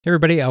Hey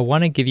everybody, I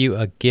want to give you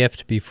a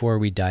gift before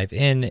we dive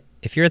in.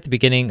 If you're at the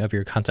beginning of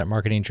your content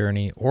marketing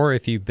journey, or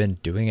if you've been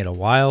doing it a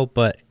while,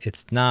 but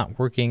it's not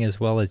working as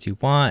well as you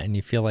want and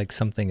you feel like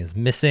something is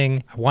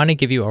missing, I want to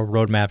give you a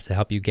roadmap to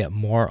help you get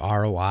more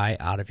ROI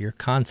out of your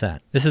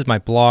content. This is my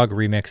blog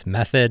remix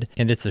method,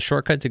 and it's a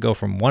shortcut to go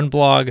from one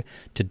blog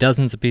to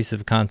dozens of pieces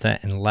of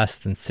content in less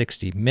than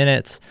 60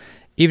 minutes.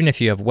 Even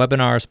if you have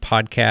webinars,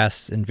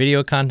 podcasts, and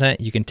video content,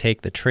 you can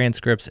take the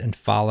transcripts and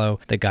follow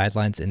the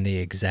guidelines in the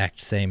exact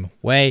same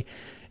way.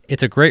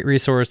 It's a great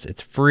resource.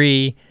 It's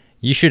free.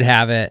 You should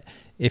have it.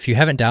 If you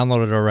haven't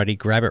downloaded it already,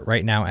 grab it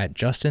right now at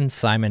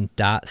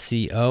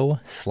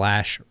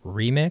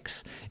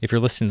justinsimon.co/remix. If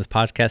you're listening to this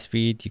podcast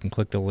feed, you can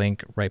click the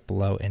link right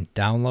below and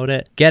download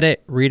it. Get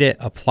it, read it,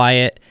 apply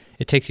it.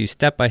 It takes you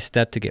step by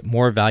step to get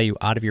more value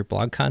out of your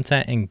blog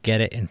content and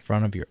get it in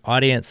front of your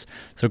audience.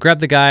 So grab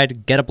the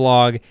guide, get a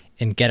blog,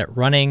 and get it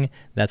running.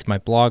 That's my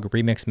blog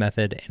remix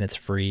method, and it's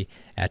free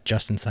at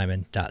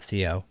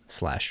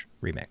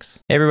justinsimon.co/remix.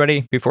 Hey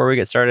everybody, before we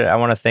get started, I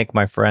want to thank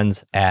my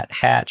friends at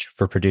Hatch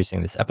for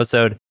producing this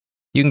episode.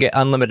 You can get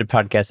unlimited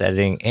podcast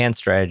editing and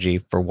strategy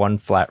for one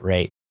flat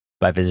rate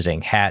by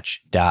visiting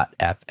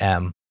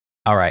hatch.fm.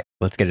 All right,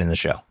 let's get in the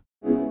show.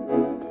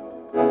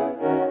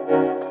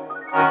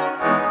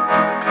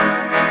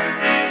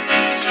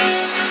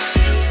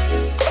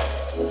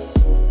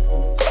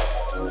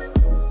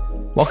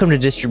 Welcome to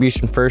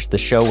Distribution First, the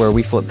show where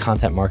we flip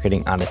content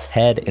marketing on its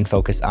head and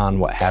focus on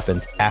what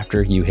happens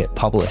after you hit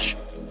publish.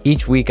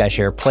 Each week, I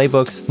share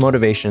playbooks,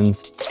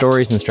 motivations,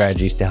 stories, and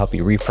strategies to help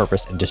you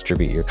repurpose and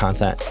distribute your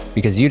content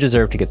because you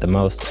deserve to get the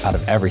most out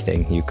of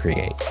everything you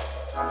create.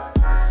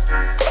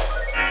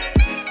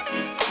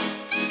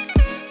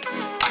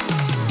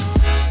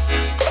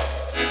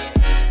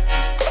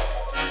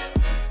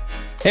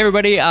 Hey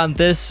everybody, on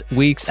this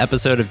week's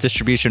episode of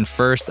Distribution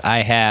First,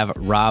 I have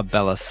Rob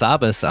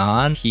Belasabas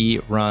on. He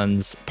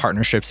runs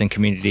partnerships and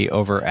community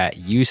over at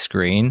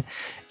Uscreen,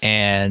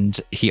 and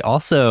he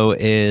also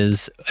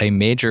is a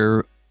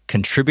major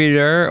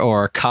contributor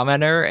or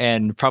commenter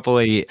and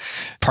probably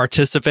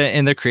participant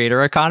in the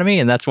creator economy.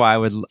 And that's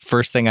why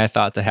first thing I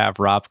thought to have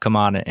Rob come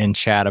on and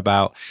chat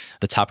about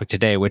the topic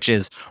today, which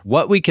is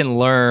what we can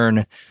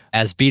learn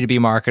as B2B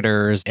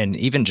marketers and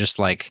even just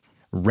like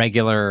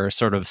regular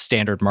sort of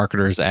standard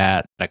marketers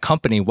at a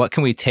company. What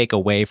can we take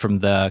away from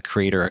the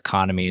creator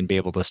economy and be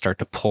able to start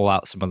to pull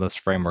out some of those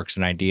frameworks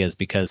and ideas?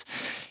 Because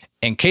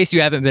in case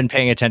you haven't been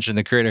paying attention,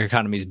 the creator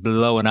economy is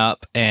blowing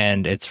up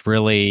and it's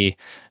really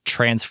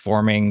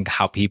transforming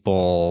how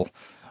people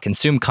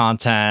consume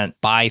content,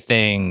 buy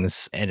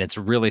things, and it's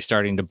really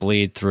starting to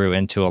bleed through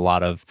into a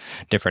lot of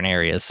different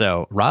areas.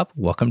 So Rob,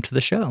 welcome to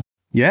the show.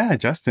 Yeah,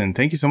 Justin,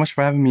 thank you so much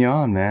for having me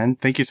on, man.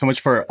 Thank you so much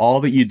for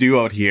all that you do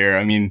out here.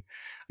 I mean,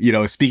 you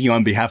know, speaking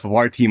on behalf of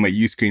our team at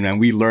Uscreen, man,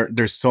 we learned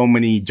there's so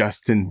many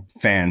Justin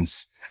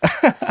fans.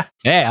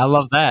 Hey, I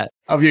love that.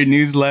 Of your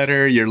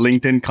newsletter, your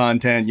LinkedIn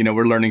content, you know,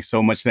 we're learning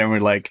so much there. We're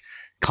like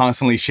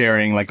constantly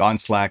sharing like on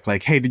Slack,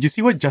 like, hey, did you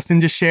see what Justin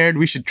just shared?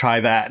 We should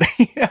try that.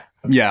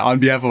 Yeah, on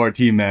behalf of our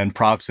team, man,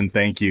 props and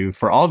thank you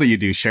for all that you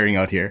do sharing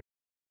out here.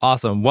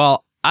 Awesome.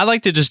 Well, I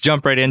like to just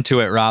jump right into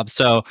it, Rob.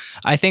 So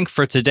I think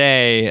for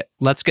today,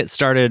 let's get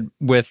started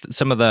with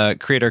some of the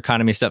creator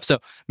economy stuff. So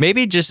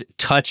maybe just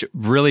touch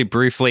really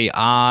briefly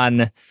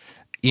on,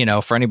 you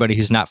know, for anybody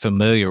who's not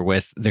familiar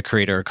with the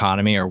creator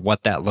economy or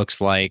what that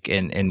looks like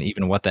and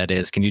even what that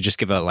is. Can you just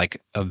give a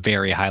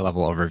very high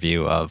level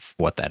overview of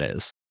what that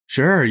is?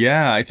 Sure.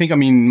 Yeah. I think,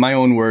 my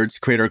own words,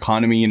 creator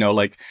economy, you know,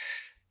 like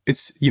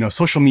it's, you know,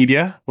 social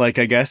media, like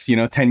I guess, you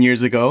know, 10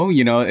 years ago,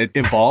 you know, it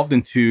evolved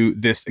into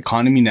this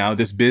economy now,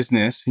 this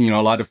business. You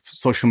know, a lot of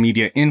social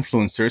media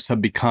influencers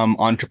have become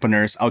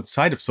entrepreneurs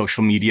outside of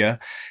social media.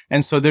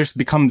 And so there's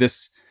become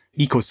this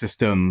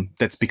ecosystem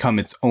that's become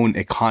its own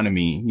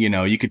economy. You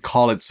know, you could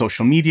call it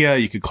social media,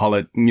 you could call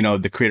it, you know,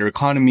 the creator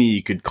economy,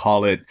 you could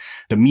call it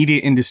the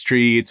media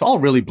industry. It's all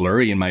really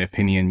blurry in my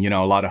opinion. You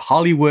know, a lot of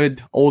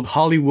Hollywood, old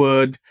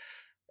Hollywood,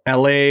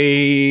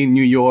 LA,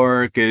 New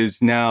York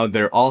is now,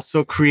 they're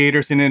also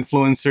creators and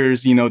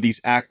influencers. You know,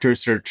 these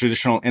actors are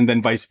traditional, and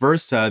then vice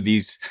versa.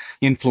 These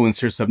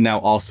influencers have now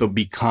also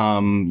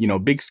become, you know,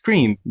 big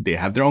screen. They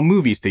have their own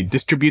movies. They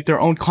distribute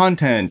their own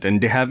content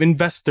and they have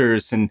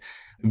investors and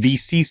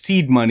VC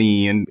seed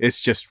money. And it's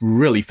just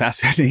really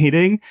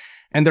fascinating.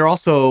 And they're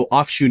also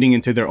offshooting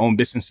into their own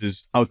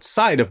businesses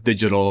outside of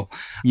digital,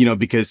 you know,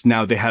 because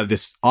now they have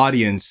this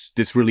audience,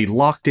 this really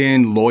locked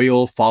in,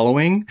 loyal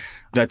following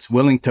that's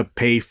willing to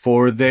pay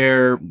for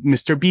their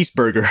Mr. Beast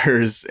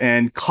burgers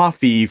and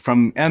coffee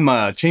from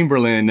Emma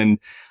Chamberlain and,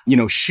 you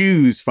know,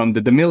 shoes from the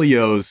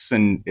D'Amelios.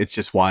 And it's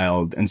just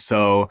wild. And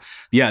so,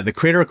 yeah, the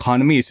creator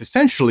economy is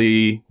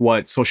essentially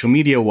what social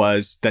media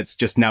was that's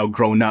just now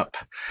grown up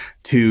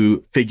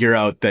to figure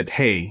out that,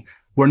 hey,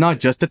 we're not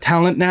just a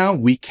talent now.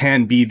 We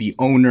can be the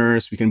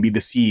owners. We can be the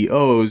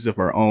CEOs of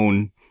our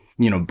own,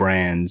 you know,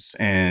 brands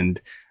and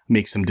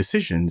make some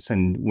decisions.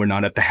 And we're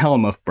not at the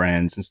helm of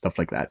brands and stuff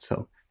like that.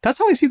 So that's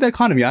how I see the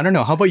economy. I don't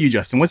know. How about you,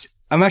 Justin?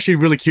 I'm actually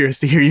really curious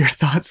to hear your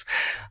thoughts,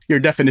 your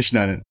definition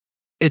on it.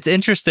 It's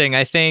interesting.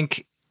 I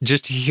think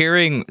just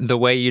hearing the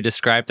way you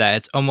describe that,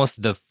 it's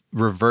almost the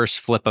reverse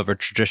flip of a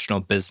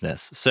traditional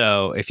business.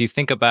 So if you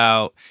think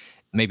about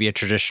maybe a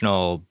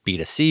traditional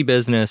B2C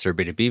business or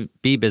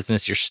B2B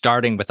business, you're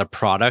starting with a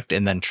product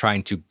and then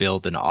trying to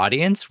build an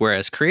audience.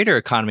 Whereas creator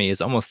economy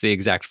is almost the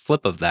exact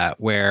flip of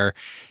that, where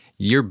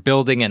you're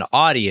building an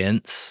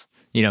audience.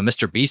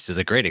 Mr. Beast is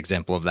a great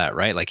example of that,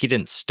 right? Like he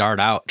didn't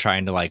start out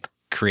trying to like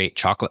create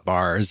chocolate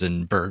bars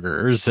and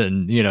burgers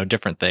and,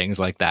 different things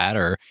like that.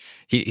 Or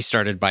he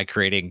started by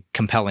creating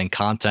compelling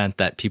content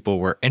that people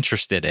were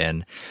interested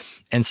in.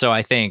 And so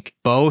I think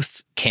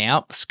both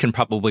camps can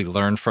probably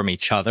learn from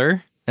each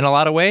other in a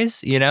lot of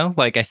ways,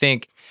 like I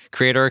think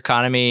creator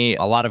economy,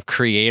 a lot of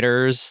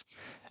creators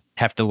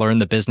have to learn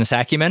the business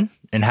acumen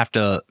and have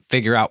to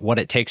figure out what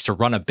it takes to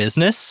run a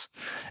business.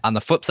 On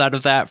the flip side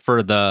of that,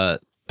 for the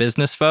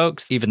business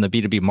folks, even the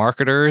B2B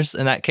marketers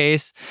in that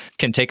case,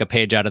 can take a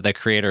page out of the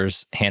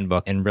creator's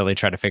handbook and really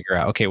try to figure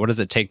out, okay, what does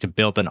it take to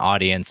build an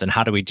audience and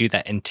how do we do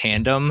that in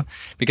tandem?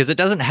 Because it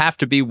doesn't have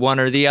to be one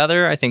or the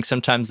other. I think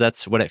sometimes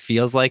that's what it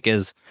feels like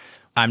is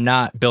I'm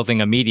not building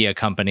a media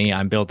company,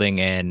 I'm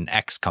building an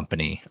X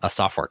company, a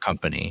software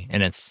company.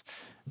 And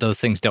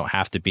those things don't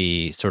have to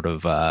be sort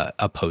of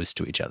opposed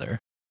to each other.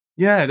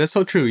 Yeah, that's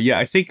so true. Yeah,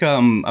 I think I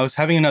was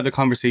having another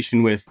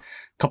conversation with a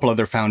couple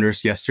other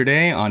founders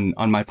yesterday on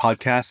my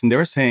podcast,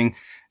 and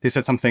they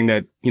said something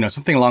that,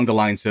 something along the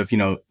lines of,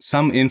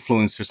 some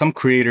influencers, some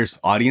creators'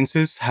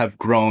 audiences have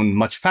grown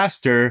much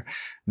faster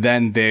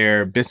than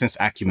their business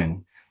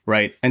acumen,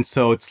 right? And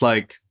so it's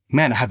like,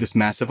 man, I have this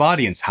massive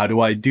audience. How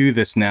do I do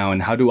this now?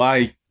 And how do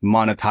I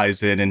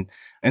monetize it?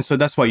 And so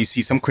that's why you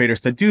see some creators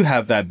that do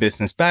have that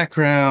business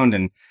background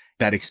and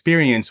that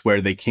experience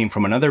where they came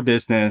from another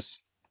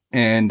business.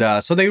 And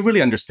so they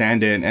really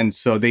understand it. And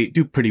so they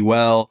do pretty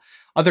well.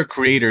 Other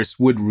creators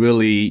would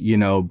really,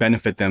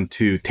 benefit them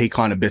to take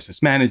on a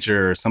business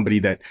manager or somebody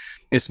that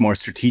is more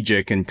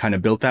strategic and kind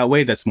of built that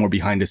way, that's more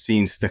behind the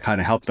scenes to kind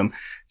of help them.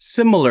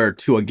 Similar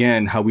to,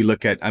 again, how we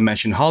look at, I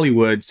mentioned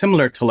Hollywood,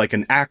 similar to like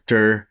an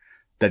actor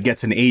that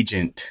gets an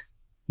agent,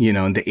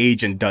 and the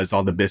agent does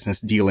all the business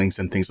dealings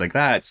and things like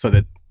that so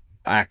that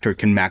actor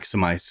can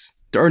maximize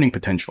the earning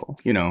potential,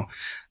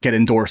 get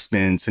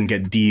endorsements and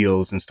get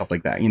deals and stuff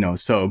like that,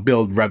 so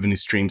build revenue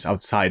streams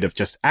outside of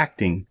just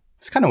acting.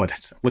 It's kind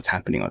of what's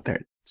happening out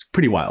there. It's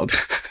pretty wild.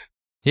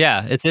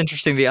 Yeah, it's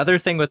interesting. The other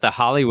thing with the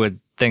Hollywood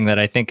thing that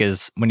I think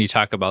is when you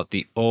talk about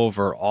the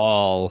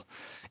overall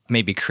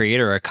maybe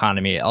creator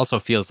economy, it also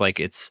feels like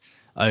it's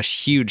a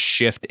huge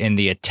shift in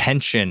the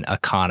attention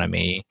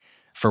economy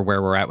for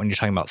where we're at when you're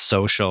talking about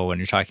social, when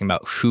you're talking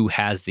about who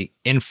has the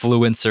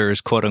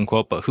influencers, quote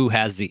unquote, but who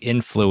has the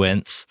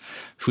influence,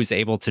 who's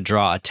able to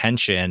draw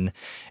attention.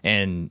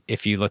 And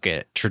if you look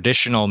at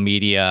traditional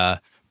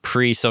media,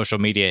 pre-social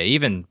media,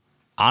 even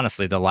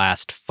honestly, the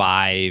last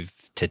 5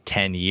 to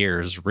 10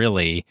 years,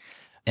 really,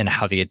 and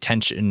how the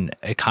attention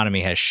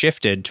economy has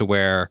shifted to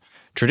where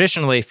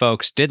traditionally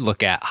folks did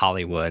look at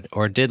Hollywood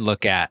or did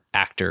look at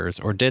actors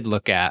or did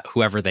look at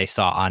whoever they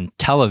saw on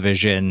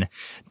television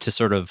to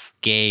sort of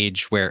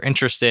gauge where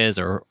interest is,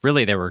 or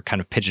really they were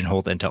kind of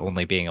pigeonholed into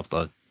only being able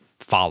to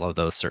follow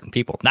those certain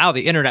people. Now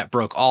the internet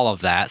broke all of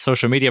that.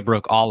 Social media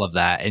broke all of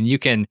that. And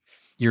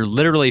you're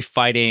literally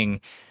fighting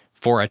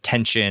for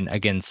attention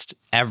against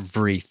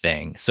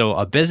everything. So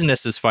a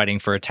business is fighting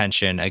for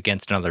attention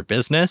against another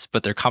business,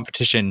 but their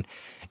competition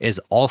is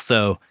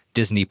also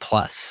Disney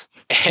Plus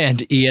and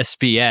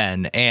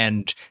ESPN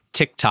and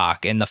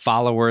TikTok and the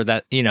follower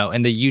that,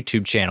 and the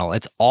YouTube channel.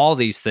 It's all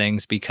these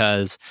things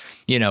because,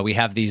 we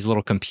have these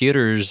little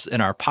computers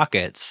in our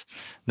pockets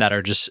that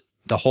are just,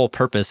 the whole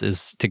purpose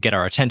is to get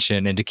our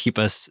attention and to keep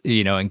us,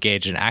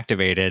 engaged and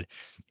activated.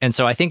 And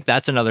so I think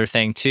that's another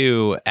thing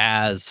too,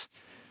 as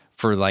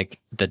for like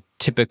the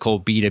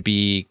typical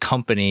B2B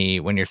company,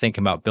 when you're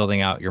thinking about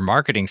building out your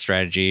marketing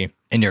strategy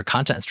and your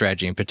content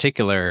strategy in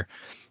particular,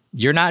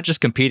 you're not just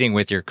competing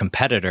with your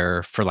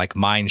competitor for like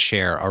mind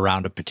share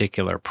around a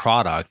particular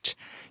product.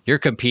 You're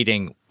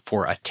competing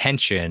for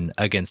attention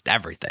against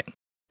everything.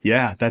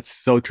 Yeah, that's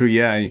so true.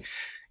 Yeah,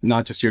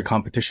 not just your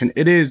competition.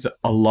 It is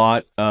a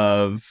lot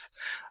of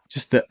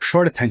just the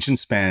short attention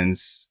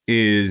spans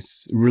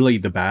is really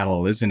the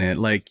battle, isn't it?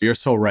 Like, you're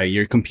so right.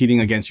 You're competing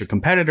against your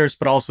competitors,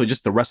 but also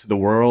just the rest of the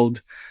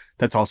world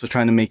that's also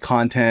trying to make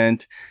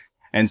content.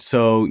 And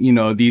so,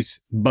 these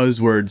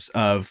buzzwords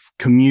of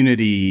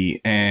community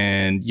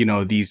and,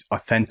 these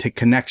authentic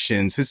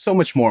connections is so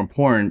much more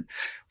important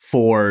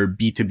for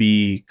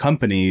B2B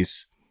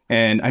companies.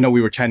 And I know we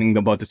were chatting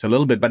about this a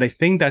little bit, but I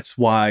think that's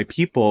why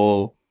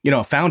people,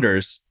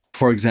 founders,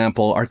 for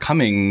example, are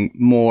coming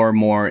more and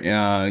more,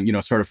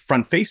 sort of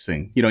front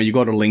facing. You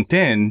go to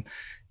LinkedIn,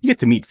 you get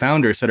to meet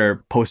founders that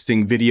are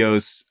posting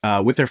videos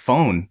with their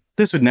phone.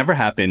 This would never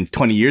happen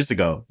 20 years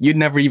ago. You'd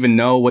never even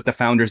know what the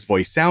founder's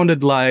voice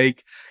sounded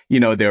like. They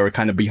were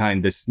kind of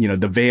behind this,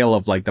 the veil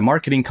of like the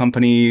marketing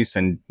companies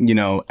and,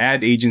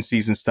 ad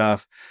agencies and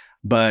stuff.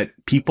 But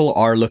people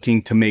are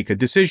looking to make a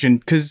decision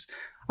because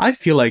I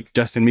feel like,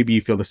 Justin, maybe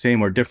you feel the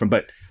same or different,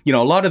 but a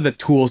lot of the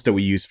tools that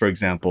we use, for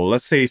example,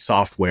 let's say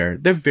software,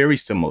 they're very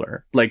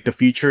similar. Like the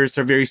features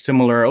are very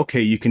similar.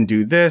 Okay, you can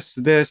do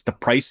the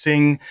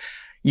pricing,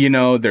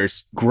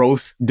 there's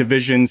growth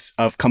divisions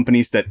of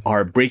companies that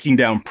are breaking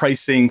down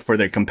pricing for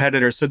their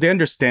competitors. So they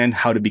understand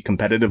how to be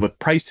competitive with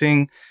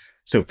pricing.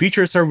 So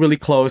features are really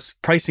close.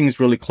 Pricing is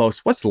really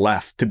close. What's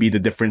left to be the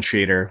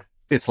differentiator?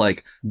 It's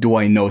like, do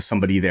I know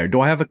somebody there?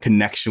 Do I have a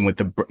connection with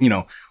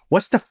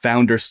what's the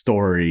founder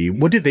story?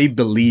 What do they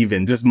believe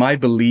in? Does my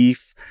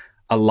belief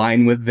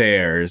align with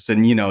theirs?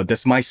 And,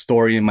 does my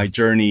story and my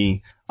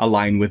journey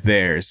align with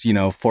theirs?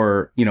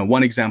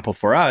 One example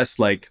for us,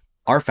 like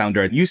our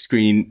founder at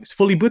Uscreen is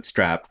fully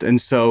bootstrapped.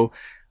 And so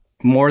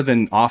more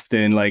than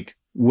often, like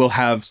we'll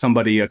have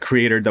a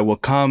creator that will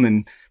come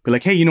and be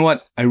like, hey, you know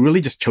what? I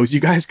really just chose you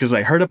guys because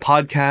I heard a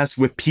podcast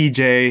with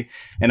PJ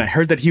and I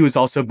heard that he was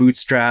also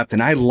bootstrapped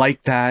and I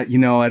like that.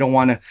 I don't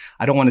want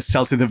to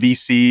sell to the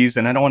VCs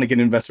and I don't want to get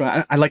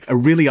investment. I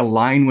really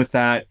align with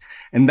that.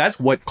 And that's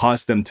what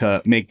caused them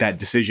to make that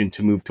decision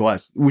to move to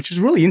us, which is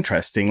really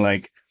interesting.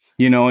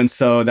 And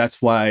so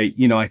that's why,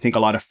 I think a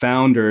lot of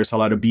founders, a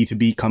lot of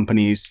B2B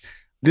companies,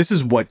 this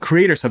is what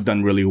creators have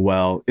done really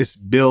well, is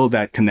build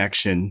that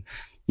connection.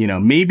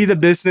 Maybe the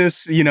business,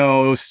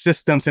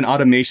 systems and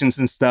automations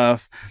and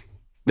stuff,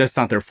 that's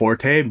not their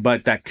forte,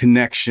 but that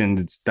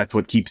connection, that's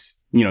what keeps,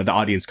 the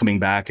audience coming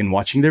back and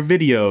watching their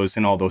videos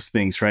and all those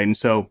things, right? And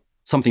so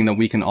something that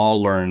we can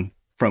all learn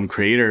from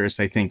creators,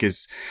 I think,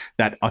 is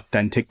that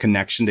authentic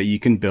connection that you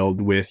can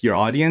build with your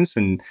audience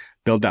and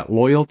build that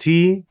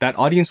loyalty. That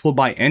audience will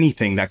buy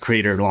anything that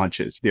creator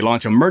launches. They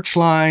launch a merch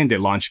line, they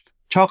launch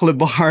chocolate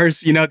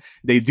bars,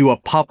 they do a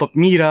pop-up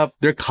meetup,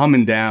 they're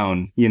coming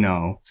down,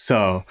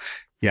 So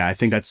yeah, I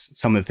think that's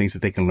some of the things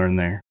that they can learn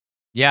there.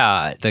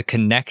 Yeah, the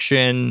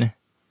connection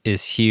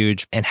is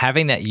huge. And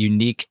having that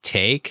unique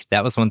take,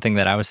 that was one thing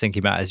that I was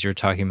thinking about as you were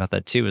talking about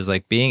that too, is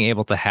like being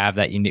able to have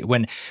that unique,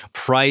 when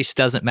price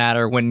doesn't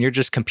matter, when you're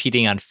just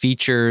competing on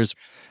features,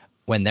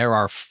 when there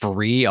are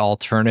free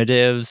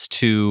alternatives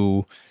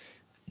to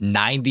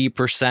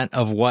 90%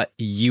 of what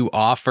you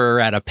offer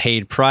at a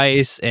paid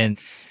price, and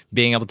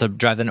being able to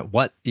drive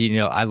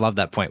I love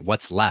that point.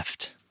 What's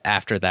left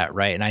after that,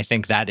 right? And I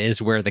think that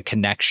is where the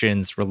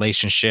connections,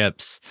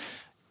 relationships,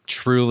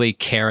 truly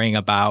caring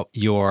about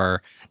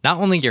not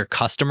only your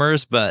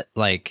customers, but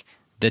like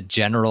the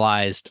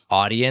generalized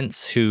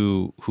audience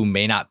who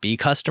may not be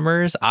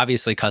customers.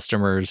 Obviously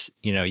customers,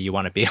 you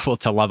want to be able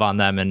to love on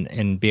them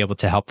and be able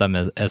to help them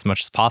as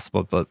much as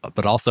possible,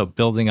 but also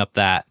building up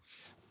that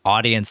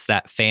audience,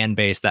 that fan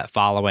base, that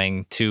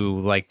following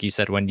to, like you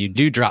said, when you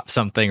do drop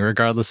something,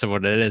 regardless of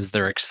what it is,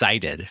 they're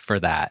excited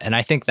for that. And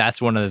I think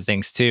that's one of the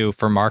things too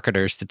for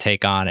marketers to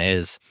take on,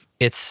 is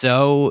it's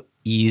so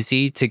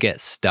easy to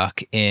get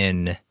stuck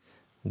in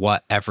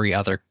what every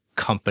other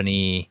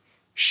company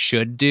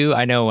should do.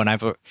 I know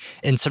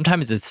and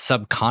sometimes it's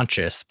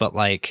subconscious, but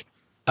like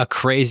a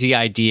crazy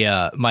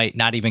idea might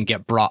not even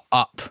get brought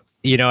up.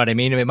 You know what I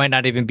mean? It might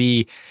not even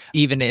be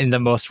even in the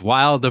most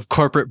wild of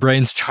corporate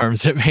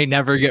brainstorms. It may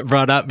never get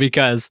brought up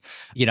because,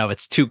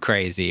 it's too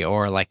crazy,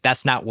 or like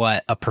that's not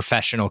what a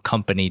professional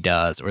company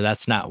does, or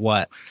that's not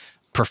what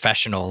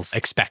professionals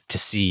expect to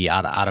see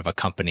out of a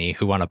company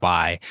who want to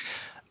buy.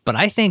 But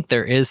I think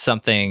there is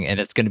something, and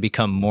it's going to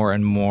become more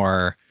and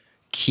more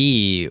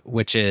key,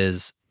 which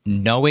is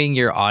knowing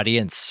your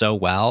audience so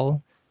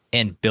well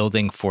and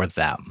building for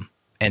them.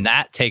 And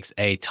that takes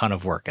a ton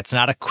of work. It's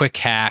not a quick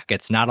hack.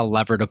 It's not a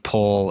lever to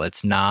pull.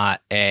 It's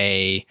not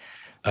a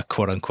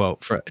quote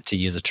unquote, to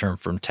use a term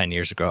from 10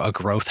 years ago, a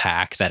growth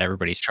hack that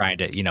everybody's trying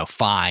to,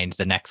 find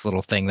the next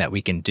little thing that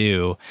we can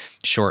do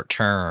short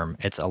term.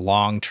 It's a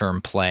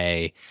long-term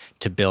play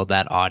to build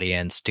that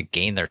audience, to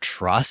gain their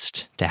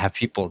trust, to have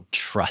people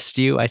trust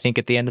you, I think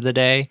at the end of the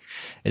day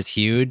is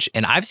huge.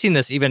 And I've seen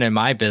this even in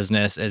my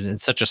business, and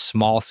it's such a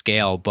small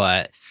scale,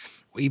 but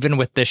even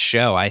with this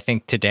show, I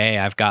think today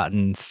I've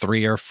gotten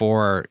 3 or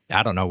 4,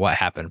 I don't know what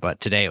happened, but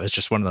today it was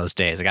just one of those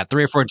days. I got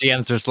 3 or 4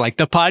 DMs. There's like,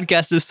 the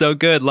podcast is so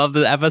good. Love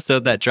the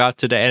episode that dropped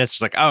today. And it's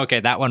just like, oh, okay,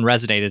 that one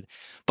resonated.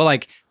 But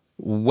like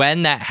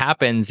when that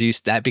happens,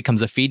 that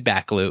becomes a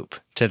feedback loop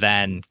to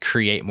then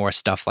create more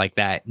stuff like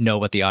that, know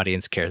what the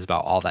audience cares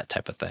about, all that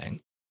type of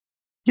thing.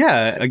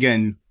 Yeah,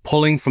 again,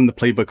 pulling from the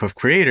playbook of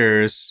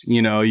creators,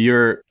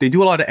 they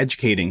do a lot of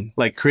educating.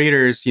 Like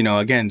creators,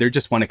 again, they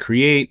just want to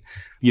create.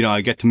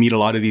 I get to meet a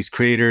lot of these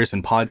creators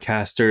and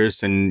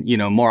podcasters, and,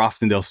 more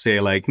often they'll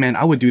say like, man,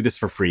 I would do this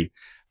for free.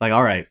 Like,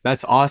 all right,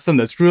 that's awesome.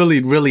 That's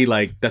really, really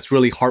that's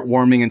really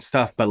heartwarming and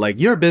stuff. But like,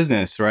 you're a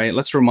business, right?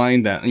 Let's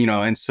remind that,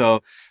 and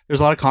so there's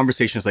a lot of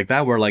conversations like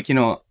that where like,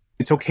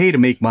 it's okay to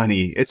make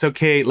money. It's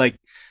okay. Like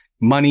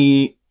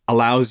money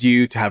allows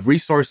you to have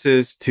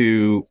resources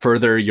to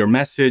further your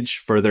message,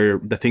 further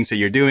the things that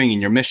you're doing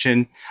in your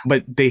mission.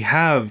 But they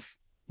have,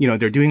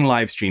 they're doing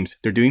live streams,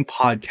 they're doing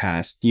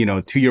podcasts,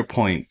 to your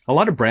point. A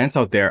lot of brands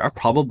out there are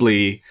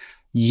probably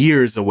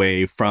years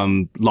away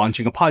from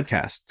launching a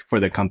podcast for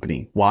the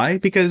company. Why?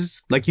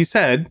 Because like you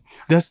said,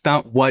 that's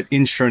not what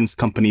insurance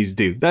companies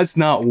do. That's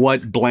not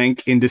what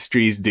blank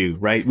industries do,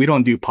 right? We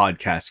don't do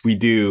podcasts. We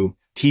do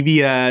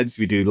TV ads.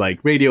 We do like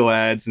radio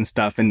ads and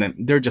stuff. And then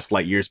they're just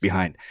light years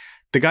behind.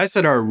 The guys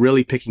that are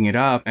really picking it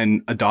up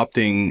and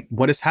adopting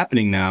what is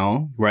happening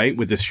now, right?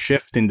 With this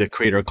shift in the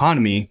creator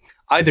economy,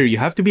 either you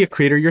have to be a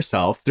creator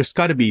yourself. There's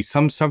got to be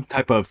some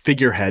type of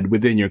figurehead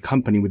within your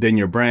company, within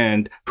your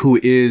brand, who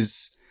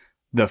is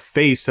the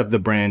face of the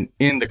brand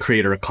in the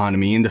creator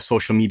economy, in the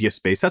social media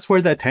space. That's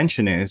where the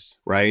attention is,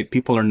 right?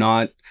 People are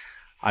not,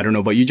 I don't know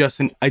about you,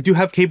 Justin. I do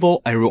have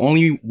cable. I will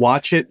only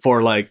watch it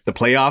for like the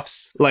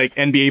playoffs, like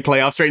NBA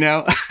playoffs right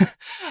now.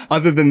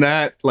 Other than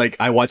that, like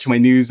I watch my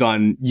news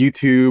on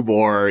YouTube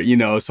or, you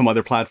know, some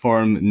other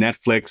platform,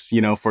 Netflix,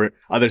 you know, for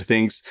other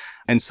things.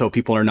 And so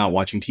people are not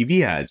watching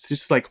TV ads.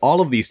 It's just like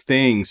all of these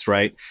things,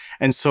 right?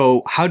 And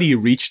so how do you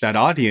reach that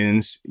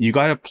audience? You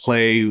got to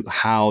play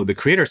how the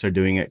creators are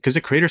doing it because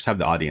the creators have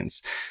the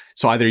audience.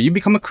 So either you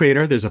become a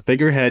creator, there's a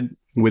figurehead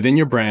within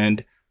your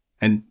brand.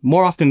 And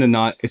more often than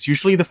not, it's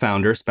usually the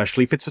founder,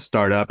 especially if it's a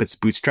startup, it's a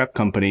bootstrap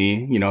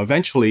company. You know,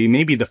 eventually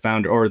maybe the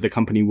founder or the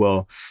company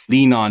will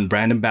lean on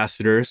brand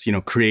ambassadors, you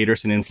know,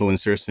 creators and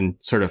influencers and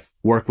sort of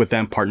work with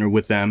them, partner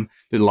with them.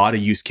 There's a lot of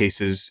use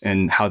cases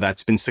and how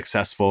that's been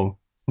successful.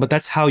 But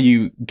that's how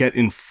you get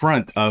in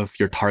front of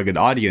your target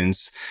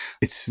audience.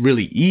 It's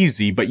really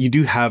easy, but you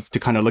do have to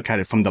kind of look at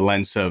it from the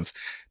lens of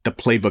the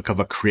playbook of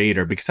a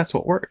creator because that's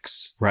what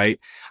works, right?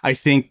 I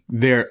think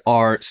there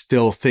are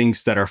still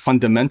things that are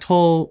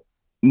fundamental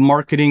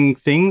marketing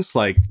things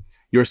like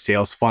your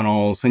sales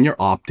funnels and your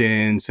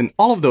opt-ins and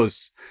all of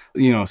those,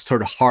 you know,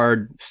 sort of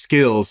hard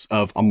skills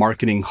of a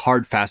marketing,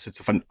 hard facets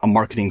of a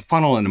marketing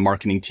funnel and a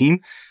marketing team.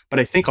 But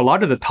I think a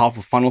lot of the top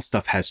of funnel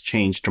stuff has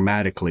changed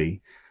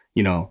dramatically.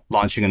 You know,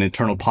 launching an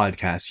internal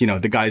podcast, you know,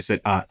 the guys at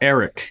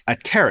Eric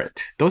at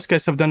Carrot, those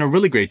guys have done a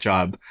really great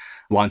job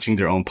launching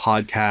their own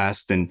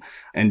podcast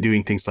and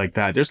doing things like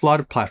that. There's a lot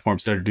of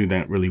platforms that are doing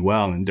that really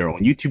well and their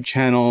own YouTube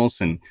channels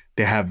and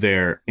they have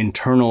their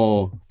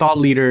internal thought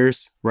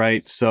leaders,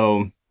 right?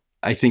 So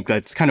I think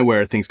that's kind of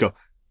where things go.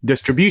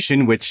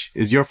 Distribution, which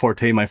is your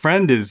forte, my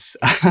friend, is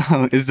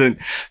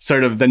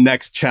sort of the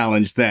next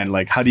challenge then.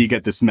 Like, how do you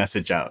get this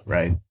message out,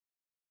 right?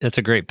 That's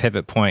a great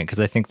pivot point because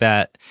I think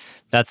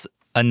that's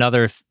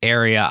another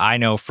area I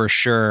know for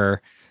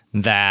sure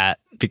that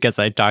because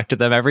I talk to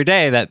them every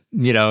day that,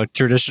 you know,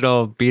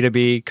 traditional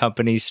B2B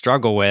companies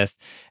struggle with.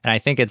 And I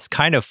think it's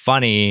kind of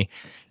funny.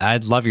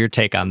 I'd love your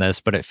take on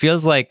this, but it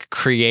feels like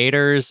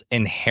creators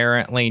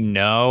inherently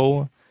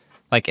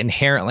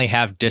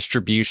have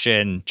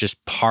distribution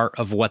just part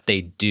of what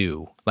they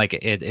do. Like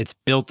it's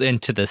built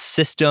into the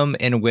system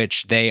in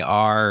which they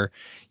are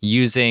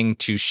using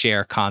to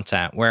share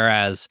content.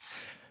 Whereas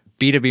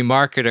B2B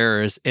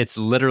marketers, it's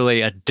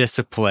literally a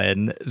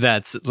discipline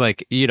that's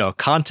like, you know,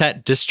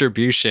 content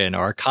distribution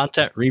or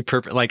content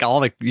repurpose, like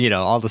all the, you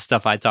know, all the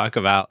stuff I talk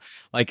about,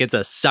 like it's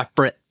a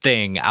separate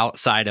thing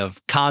outside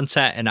of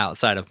content and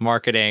outside of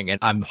marketing. And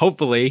I'm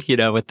hopefully, you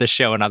know, with this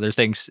show and other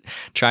things,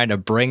 trying to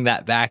bring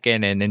that back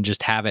in and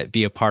just have it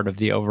be a part of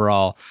the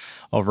overall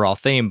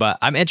theme. But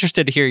I'm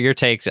interested to hear your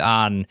takes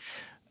on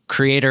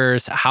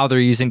creators, how they're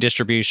using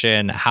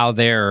distribution, how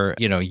they're,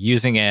 you know,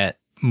 using it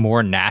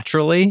more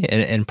naturally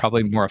and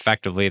probably more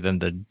effectively than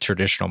the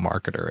traditional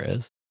marketer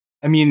is.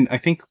 I mean, I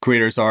think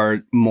creators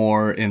are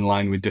more in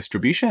line with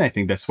distribution. I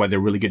think that's why they're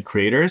really good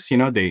creators. You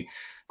know, they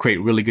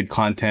create really good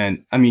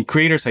content. I mean,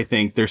 creators, I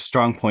think their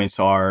strong points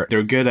are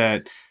they're good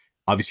at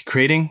obviously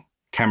creating,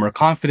 camera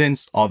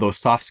confidence, all those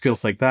soft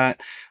skills like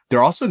that.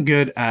 They're also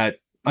good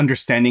at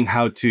understanding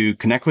how to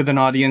connect with an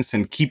audience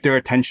and keep their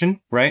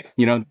attention, right?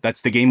 You know,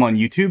 that's the game on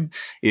YouTube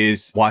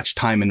is watch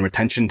time and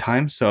retention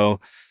time.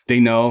 So they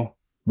know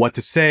what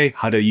to say,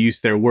 how to use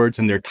their words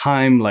and their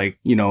time, like,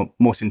 you know,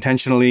 most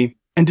intentionally.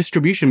 And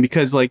distribution,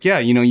 because like, yeah,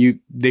 you know,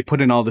 they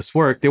put in all this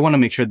work. They want to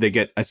make sure they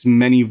get as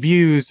many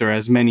views or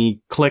as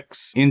many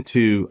clicks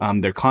into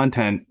their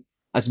content,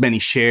 as many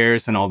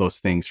shares and all those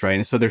things, right?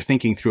 And so they're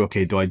thinking through,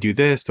 okay, do I do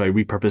this? Do I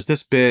repurpose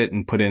this bit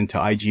and put it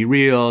into IG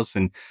Reels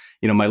and,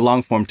 you know, my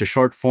long form to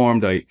short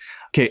form?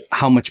 Okay,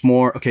 how much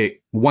more? Okay,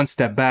 one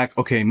step back.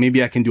 Okay,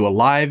 maybe I can do a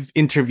live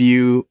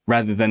interview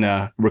rather than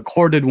a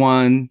recorded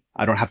one.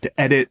 I don't have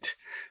to edit.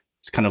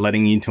 It's kind of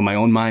letting me into my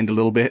own mind a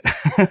little bit.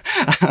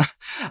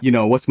 You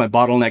know, what's my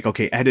bottleneck?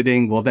 Okay,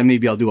 editing. Well, then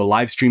maybe I'll do a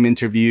live stream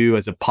interview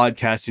as a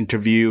podcast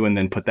interview and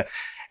then put that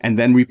and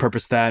then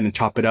repurpose that and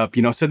chop it up,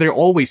 you know, so they're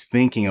always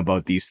thinking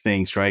about these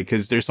things, right?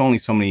 Because there's only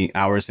so many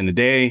hours in a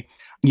day,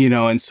 you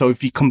know, and so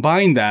if you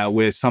combine that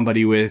with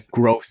somebody with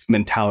growth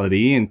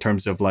mentality in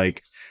terms of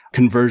like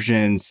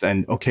conversions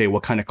and, okay,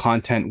 what kind of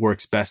content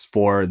works best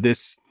for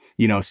this,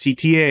 you know,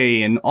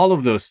 CTA and all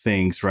of those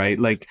things, right?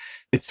 Like,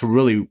 it's a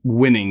really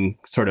winning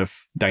sort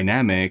of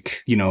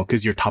dynamic, you know,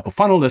 because your top of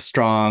funnel is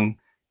strong.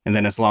 And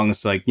then as long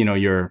as like, you know,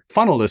 your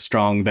funnel is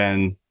strong,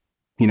 then,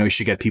 you know, you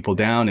should get people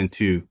down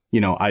into,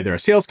 you know, either a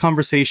sales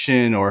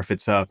conversation or if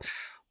it's a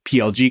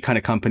PLG kind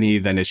of company,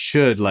 then it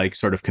should like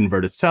sort of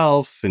convert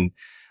itself. And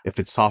if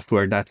it's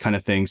software, that kind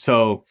of thing.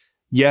 So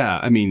yeah,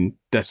 I mean,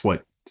 that's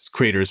what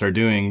creators are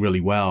doing really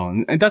well.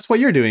 And that's what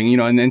you're doing,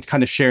 and then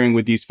kind of sharing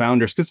with these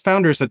founders, because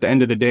founders at the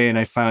end of the day, and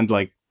I found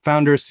like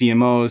founders,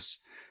 CMOs,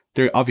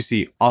 they're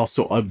obviously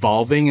also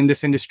evolving in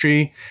this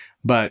industry.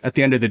 But at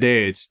the end of the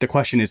day, the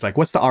question is like,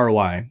 what's the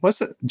ROI?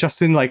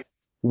 Justin, like,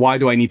 why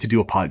do I need to do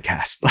a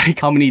podcast? Like,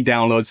 how many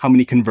downloads, how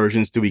many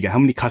conversions do we get? How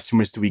many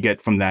customers do we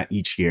get from that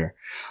each year?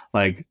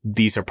 Like,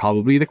 these are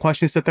probably the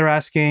questions that they're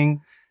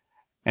asking.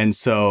 And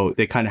so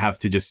they kind of have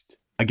to just,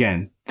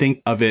 again,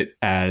 think of it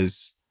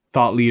as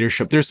thought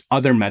leadership. There's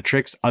other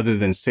metrics other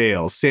than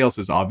sales. Sales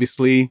is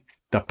obviously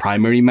the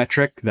primary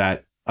metric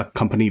that a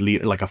company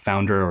leader, like a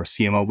founder or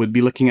CMO, would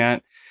be looking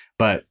at.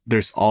 But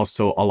there's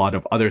also a lot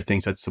of other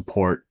things that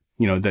support,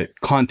 that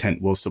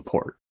content will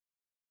support.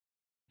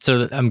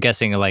 So I'm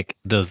guessing like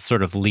those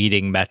sort of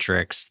leading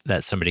metrics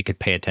that somebody could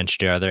pay attention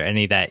to, are there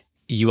any that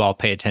you all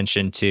pay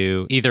attention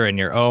to either in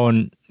your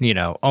own,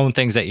 own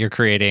things that you're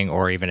creating,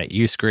 or even at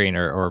Uscreen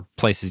or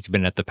places you've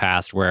been at the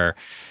past where,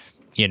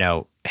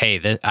 hey,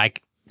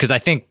 because I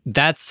think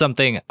that's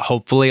something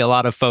hopefully a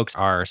lot of folks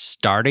are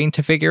starting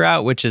to figure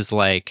out, which is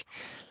like,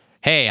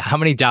 hey, how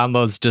many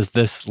downloads does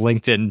this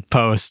LinkedIn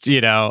post,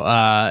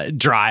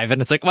 drive?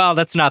 And it's like, well,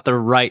 that's not the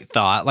right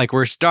thought. Like,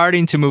 we're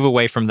starting to move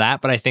away from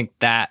that. But I think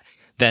that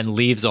then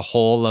leaves a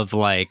hole of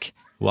like,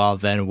 well,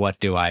 then what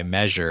do I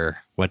measure?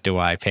 What do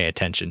I pay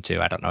attention to?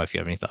 I don't know if you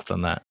have any thoughts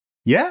on that.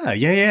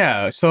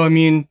 Yeah. So, I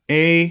mean,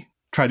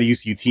 try to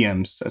use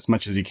UTMs as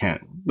much as you can.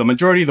 The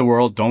majority of the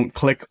world don't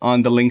click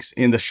on the links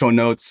in the show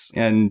notes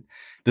and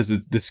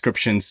the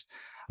descriptions.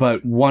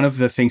 But one of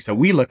the things that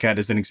we look at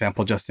as an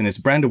example, Justin, is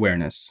brand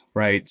awareness,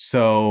 right?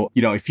 So,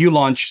 if you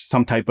launch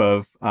some type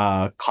of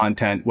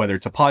content, whether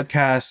it's a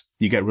podcast,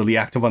 you get really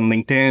active on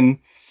LinkedIn,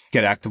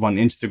 get active on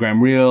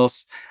Instagram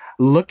Reels,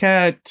 look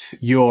at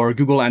your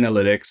Google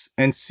Analytics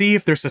and see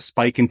if there's a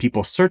spike in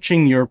people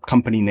searching your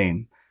company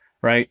name,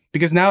 right?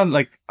 Because now,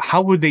 like,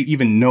 how would they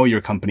even know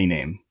your company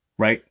name,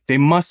 right? They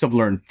must have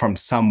learned from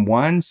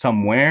someone,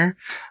 somewhere.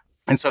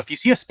 And so if you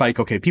see a spike,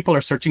 okay, people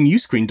are searching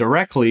Uscreen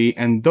directly.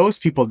 And those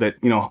people that,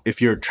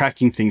 if you're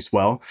tracking things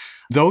well,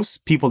 those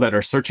people that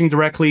are searching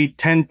directly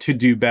tend to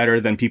do better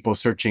than people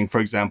searching,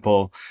 for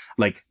example,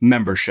 like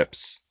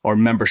memberships or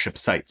membership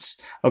sites.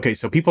 Okay,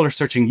 so people are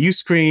searching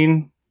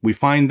Uscreen. We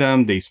find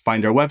them, they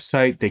find our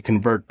website, they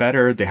convert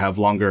better, they have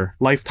longer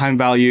lifetime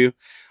value,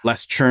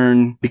 less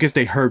churn, because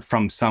they heard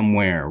from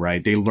somewhere,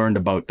 right? They learned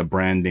about the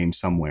brand name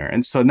somewhere.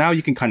 And so now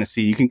you can kind of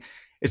see,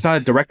 it's not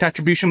a direct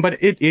attribution, but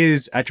it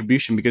is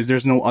attribution because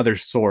there's no other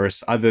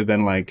source other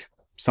than like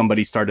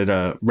somebody started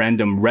a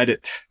random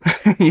Reddit,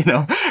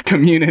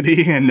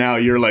 community. And now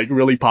you're like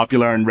really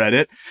popular on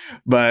Reddit.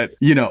 But,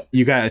 you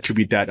got to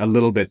attribute that a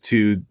little bit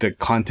to the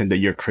content that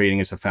you're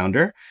creating as a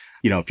founder.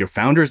 If your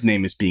founder's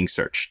name is being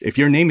searched, if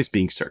your name is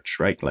being searched,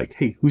 right? Like,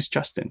 hey, who's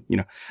Justin?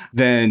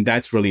 Then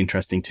that's really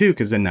interesting too,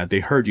 because then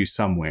they heard you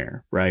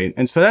somewhere, right?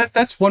 And so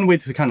that's one way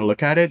to kind of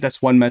look at it.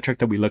 That's one metric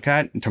that we look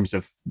at in terms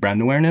of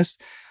brand awareness,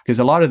 because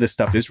a lot of this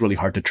stuff is really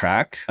hard to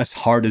track, as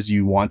hard as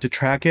you want to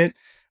track it,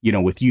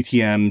 with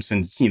UTMs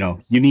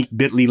and, unique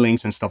bit.ly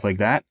links and stuff like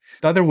that.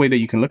 The other way that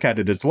you can look at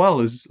it as well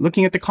is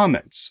looking at the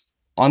comments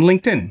on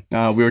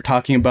LinkedIn. We were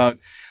talking about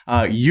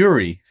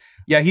Yuri.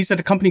 Yeah, he's at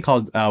a company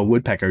called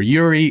Woodpecker,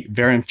 Yuri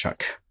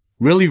Veremchuk.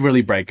 Really,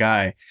 really bright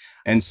guy.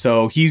 And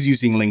so he's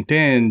using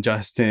LinkedIn,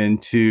 Justin,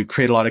 to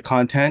create a lot of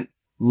content,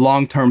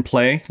 long-term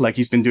play, like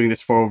he's been doing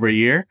this for over a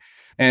year.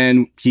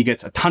 And he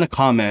gets a ton of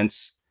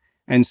comments.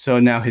 And so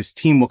now his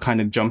team will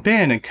kind of jump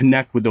in and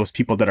connect with those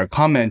people that are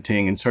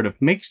commenting and sort of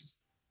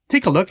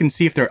take a look and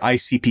see if their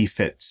ICP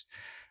fits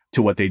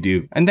to what they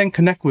do. And then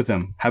connect with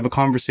them, have a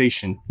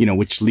conversation,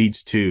 which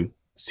leads to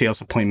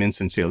sales appointments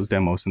and sales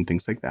demos and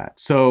things like that.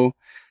 So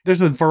there's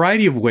a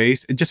variety of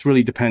ways. It just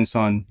really depends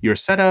on your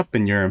setup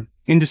and your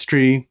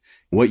industry,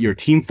 what your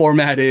team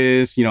format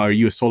is. Are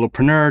you a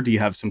solopreneur? Do you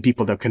have some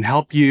people that can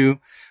help you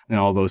and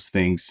all those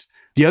things?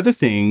 The other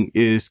thing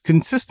is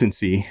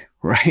consistency,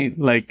 right?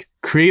 Like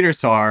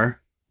creators the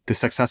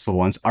successful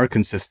ones are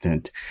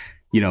consistent,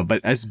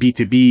 but as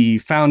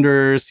B2B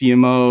founders,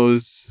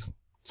 CMOs,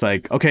 it's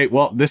like, okay,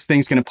 well, this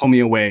thing's going to pull me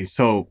away.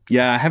 So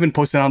yeah, I haven't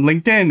posted on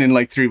LinkedIn in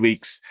like 3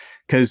 weeks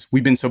because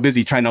we've been so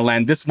busy trying to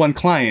land this one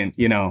client,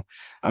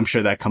 I'm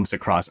sure that comes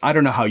across. I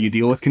don't know how you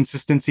deal with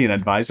consistency and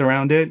advise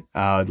around it.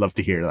 I'd love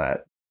to hear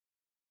that.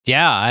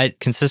 Yeah,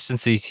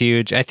 consistency is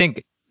huge. I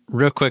think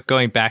real quick,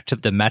 going back to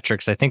the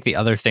metrics, I think the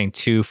other thing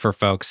too for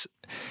folks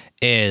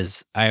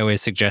is, I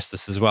always suggest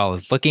this as well,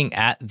 is looking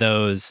at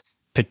those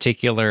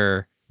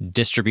particular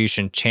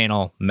distribution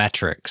channel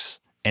metrics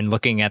and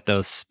looking at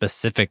those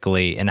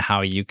specifically and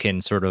how you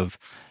can sort of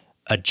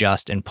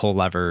adjust and pull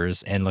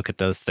levers and look at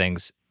those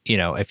things.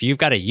 If you've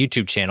got a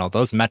YouTube channel,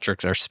 those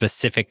metrics are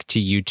specific to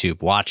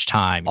YouTube, watch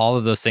time, all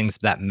of those things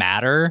that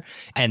matter.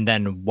 And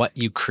then what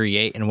you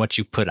create and what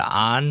you put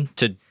on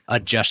to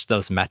adjust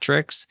those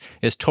metrics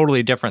is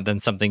totally different than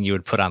something you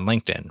would put on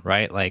LinkedIn,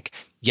 right? Like,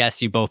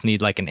 yes, you both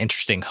need like an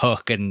interesting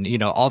hook and,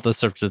 all those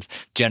sorts of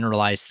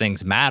generalized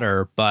things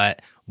matter.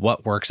 But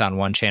what works on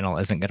one channel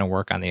isn't going to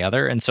work on the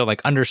other. And so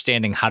like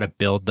understanding how to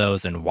build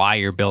those and why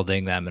you're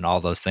building them and all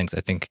those things,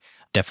 I think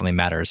definitely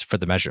matters for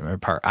the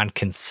measurement part. On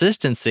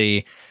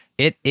consistency,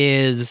 it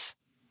is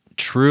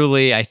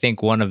truly, I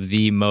think, one of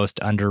the most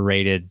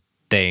underrated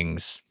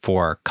things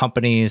for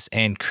companies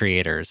and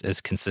creators is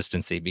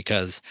consistency,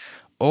 because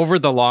over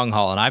the long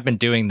haul, and I've been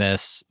doing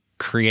this,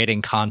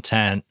 creating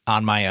content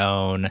on my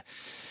own,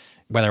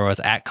 whether it was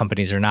at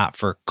companies or not,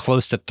 for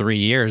close to 3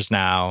 years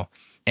now.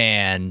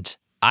 And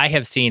I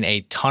have seen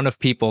a ton of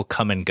people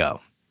come and go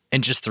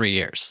in just 3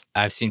 years.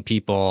 I've seen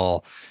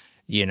people,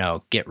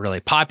 get really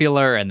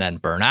popular and then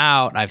burn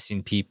out. I've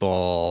seen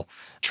people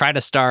try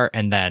to start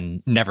and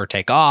then never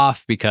take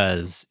off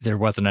because there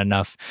wasn't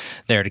enough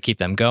there to keep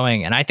them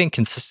going. And I think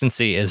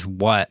consistency is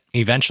what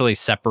eventually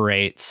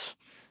separates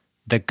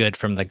the good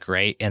from the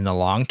great in the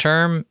long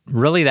term.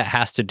 Really, that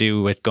has to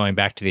do with going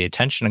back to the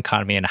attention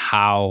economy and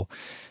how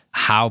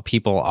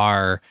people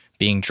are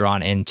being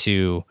drawn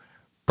into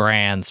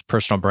brands,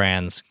 personal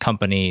brands,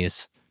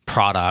 companies,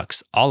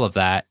 products. All of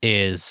that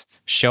is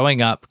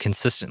showing up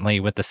consistently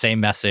with the same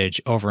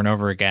message over and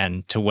over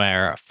again to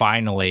where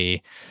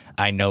finally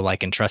I know,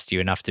 like, and trust you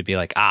enough to be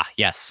like,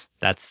 yes,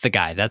 that's the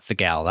guy, that's the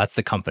gal, that's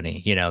the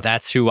company,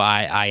 that's who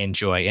I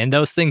enjoy. And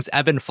those things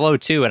ebb and flow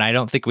too. And I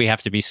don't think we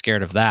have to be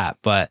scared of that.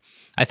 But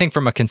I think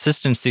from a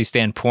consistency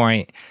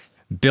standpoint,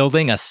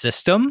 building a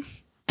system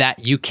that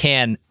you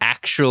can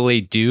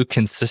actually do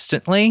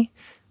consistently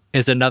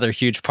is another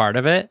huge part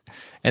of it.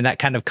 And that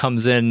kind of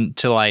comes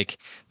into like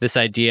this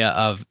idea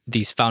of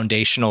these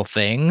foundational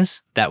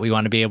things that we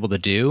want to be able to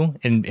do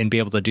and be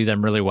able to do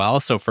them really well.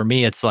 So for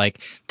me, it's like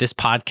this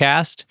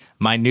podcast,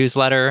 my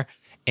newsletter,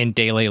 and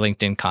daily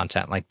LinkedIn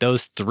content. Like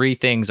those 3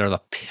 things are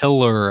the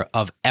pillar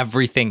of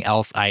everything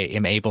else I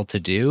am able to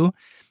do.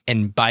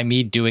 And by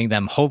me doing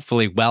them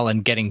hopefully well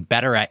and getting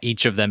better at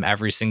each of them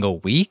every single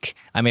week,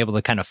 I'm able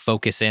to kind of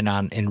focus in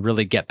on and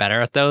really get better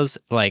at those.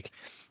 Like,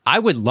 I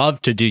would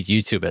love to do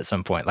YouTube at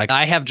some point. Like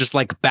I have just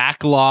like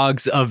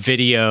backlogs of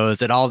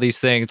videos and all these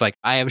things. Like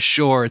I have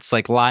shorts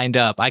like lined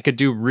up. I could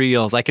do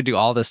reels. I could do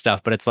all this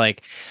stuff. But it's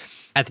like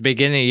at the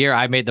beginning of the year,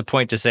 I made the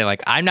point to say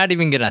like, I'm not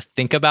even going to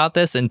think about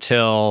this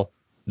until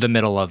the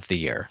middle of the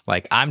year.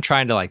 Like I'm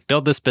trying to like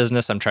build this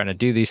business. I'm trying to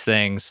do these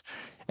things.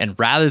 And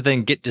rather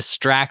than get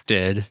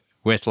distracted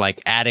with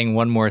like adding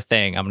one more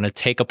thing, I'm going to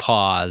take a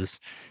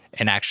pause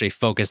and actually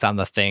focus on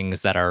the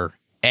things that are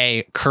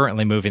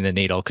currently moving the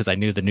needle, because I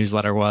knew the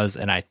newsletter was,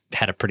 and I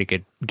had a pretty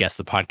good guess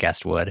the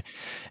podcast would.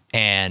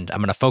 And I'm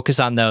going to focus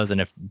on those. And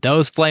if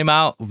those flame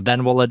out,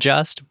 then we'll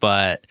adjust.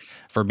 But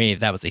for me,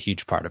 that was a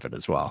huge part of it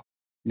as well.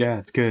 Yeah,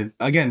 it's good.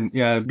 Again,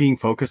 being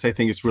focused, I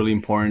think, is really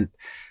important.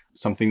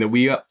 Something that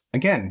we,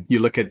 you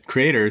look at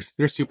creators,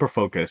 they're super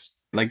focused.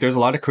 Like there's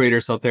a lot of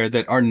creators out there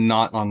that are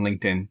not on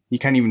LinkedIn. You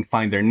can't even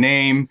find their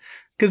name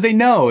because they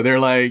know, they're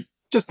like,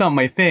 just not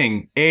my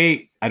thing.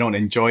 A, I don't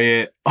enjoy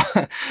it.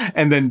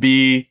 And then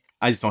B,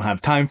 I just don't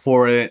have time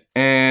for it.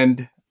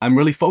 And I'm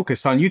really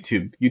focused on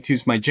YouTube.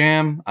 YouTube's my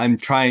jam. I'm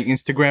trying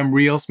Instagram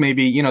Reels.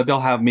 Maybe,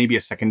 they'll have maybe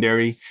a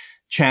secondary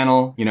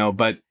channel,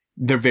 but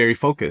they're very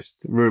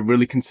focused. We're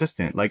really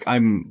consistent. Like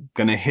I'm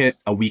going to hit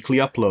a weekly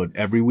upload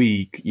every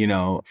week.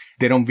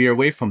 They don't veer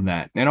away from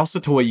that. And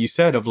also to what you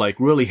said of like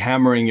really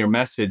hammering your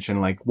message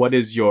and like, what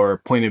is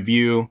your point of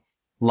view?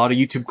 A lot of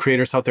YouTube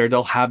creators out there,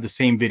 they'll have the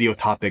same video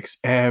topics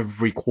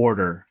every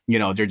quarter.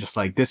 They're just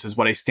like, this is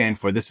what I stand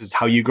for. This is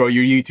how you grow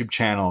your YouTube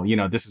channel.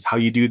 This is how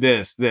you do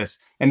this.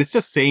 And it's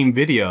just same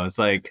videos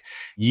like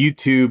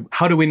YouTube,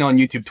 how to win on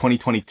YouTube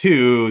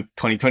 2022,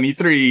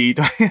 2023,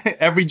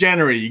 every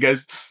January. You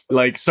guys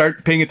like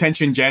start paying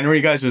attention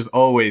January, guys. There's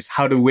always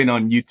how to win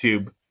on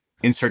YouTube.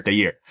 Insert the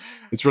year.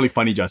 It's really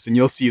funny, Justin.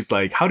 You'll see it's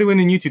like how to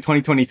win in YouTube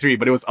 2023,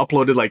 but it was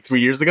uploaded like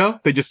 3 years ago.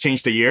 They just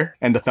changed the year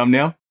and the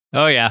thumbnail.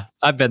 Oh, yeah.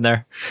 I've been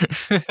there.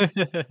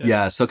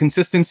 Yeah. So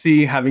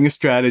consistency, having a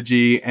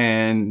strategy,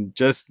 and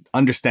just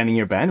understanding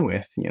your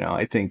bandwidth.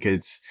 I think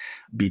it's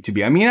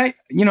B2B. I mean,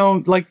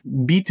 like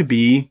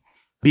B2B,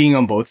 being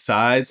on both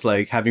sides,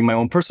 like having my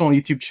own personal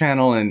YouTube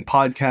channel and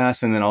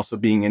podcast, and then also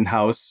being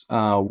in-house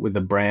with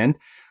a brand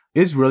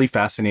is really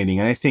fascinating.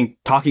 And I think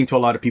talking to a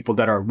lot of people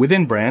that are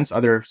within brands,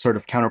 other sort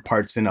of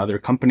counterparts in other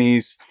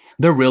companies,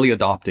 they're really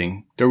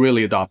adopting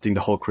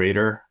the whole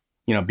creator,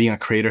 being a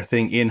creator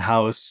thing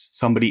in-house,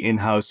 somebody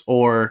in-house,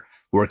 or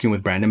working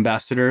with brand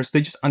ambassadors. They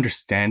just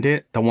understand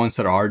it. The ones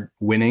that are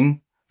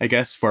winning, I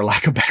guess, for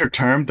lack of a better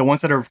term, the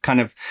ones that are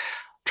kind of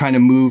trying to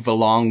move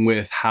along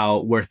with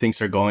where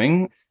things are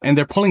going. And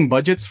they're pulling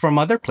budgets from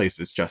other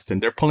places,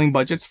 Justin. They're pulling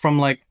budgets from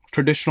like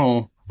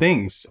traditional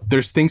things.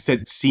 There's things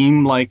that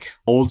seem like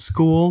old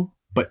school,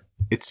 but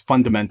it's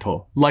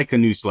fundamental, like a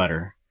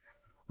newsletter,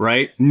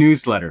 right?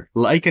 Newsletter,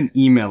 like an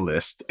email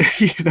list,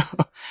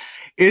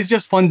 It's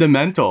just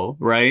fundamental,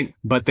 right?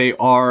 But they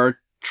are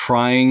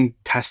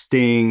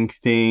testing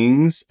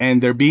things,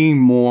 and they're being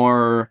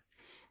more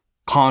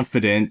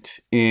confident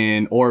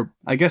in, or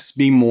I guess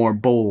being more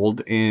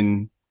bold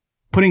in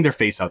putting their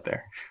face out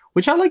there.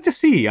 which I like to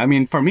see. I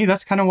mean, for me,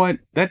 that's kind of what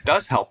that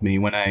does help me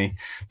when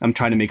I'm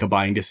trying to make a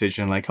buying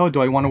decision. Like, oh,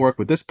 do I want to work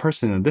with this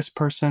person and this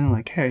person?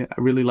 Like, hey, I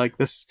really like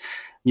this.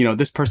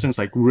 This person's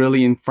like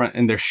really in front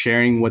and they're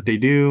sharing what they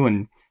do.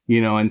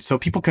 And so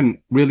people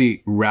can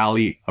really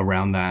rally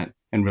around that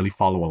and really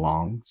follow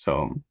along.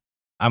 So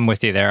I'm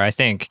with you there. I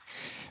think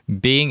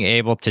being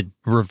able to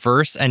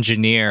reverse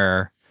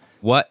engineer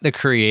what the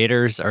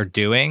creators are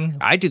doing.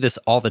 I do this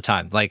all the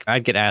time. Like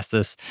I'd get asked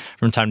this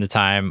from time to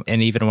time.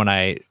 And even when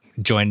I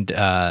joined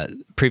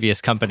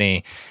previous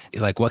company,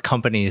 like what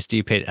companies do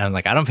you pay? I'm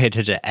like, I don't pay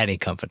attention to any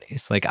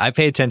companies. Like I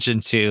pay attention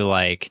to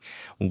like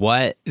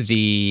what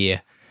the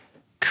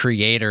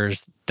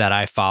creators that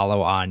I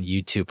follow on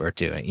YouTube are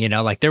doing.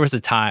 Like there was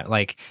a time,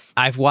 like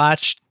I've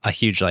watched a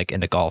huge, like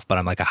into golf, but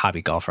I'm like a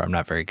hobby golfer. I'm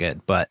not very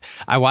good, but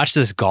I watched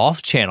this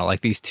golf channel,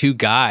 like these two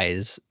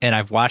guys, and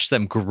I've watched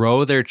them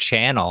grow their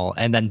channel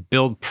and then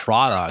build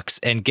products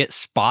and get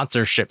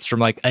sponsorships from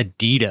like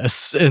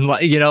Adidas and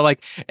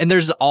like, and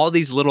there's all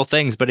these little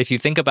things. But if you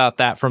think about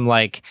that from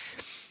like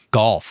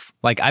golf,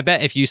 like I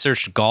bet if you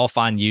searched golf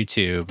on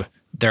YouTube,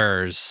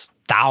 there's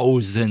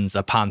thousands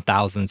upon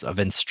thousands of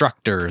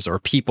instructors or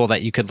people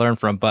that you could learn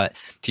from. But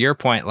to your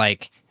point,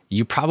 like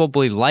you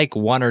probably like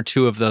one or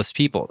two of those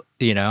people,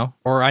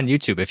 or on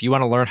YouTube. If you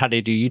want to learn how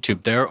to do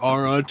YouTube, there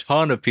are a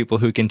ton of people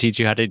who can teach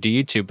you how to do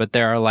YouTube, but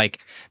there are like,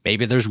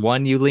 maybe there's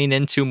one you lean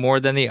into more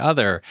than the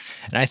other.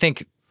 And I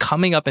think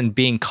coming up and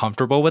being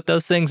comfortable with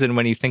those things. And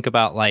when you think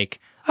about like,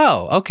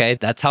 oh, okay,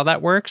 that's how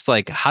that works.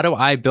 Like, how do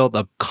I build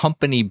a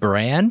company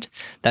brand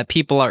that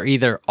people are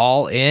either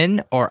all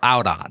in or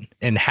out on,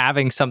 and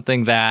having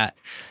something that,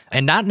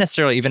 and not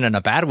necessarily even in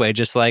a bad way,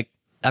 just like,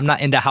 I'm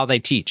not into how they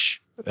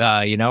teach, or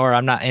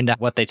I'm not into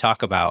what they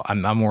talk about.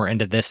 I'm more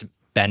into this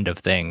bend of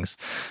things.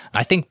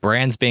 I think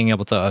brands being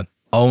able to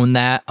own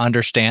that,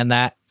 understand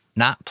that,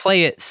 not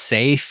play it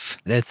safe.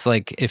 It's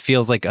like, it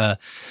feels like a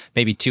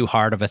maybe too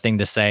hard of a thing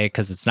to say,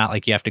 because it's not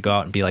like you have to go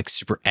out and be like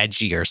super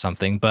edgy or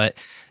something, but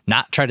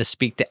not try to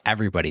speak to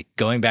everybody.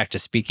 Going back to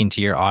speaking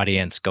to your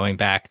audience, going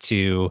back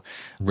to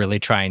really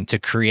trying to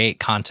create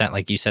content,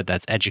 like you said,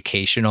 that's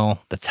educational,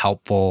 that's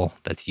helpful,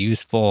 that's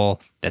useful,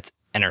 that's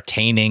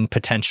entertaining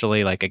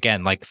potentially. Like,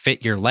 again, like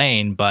fit your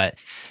lane, but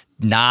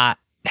not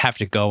have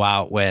to go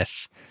out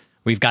with,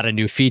 we've got a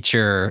new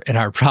feature in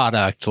our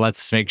product,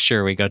 let's make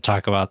sure we go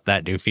talk about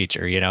that new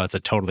feature. It's a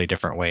totally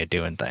different way of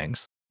doing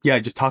things. Yeah,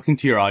 just talking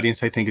to your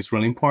audience, I think, is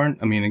really important.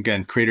 I mean,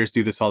 again, creators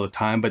do this all the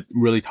time, but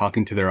really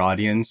talking to their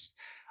audience,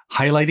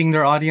 highlighting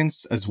their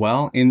audience as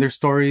well in their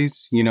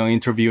stories,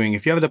 interviewing.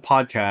 If you have a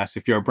podcast,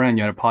 if you're a brand,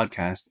 you have a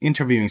podcast,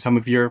 interviewing some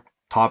of your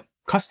top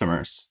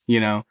customers,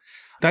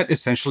 that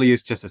essentially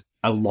is just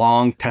a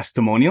long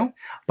testimonial,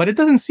 but it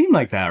doesn't seem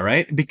like that,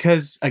 right?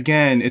 Because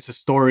again, it's the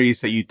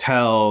stories that you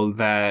tell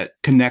that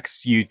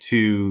connects you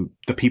to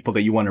the people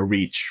that you want to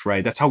reach,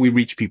 right? That's how we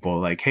reach people.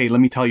 Like, hey,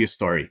 let me tell you a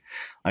story.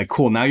 Like,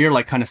 cool. Now you're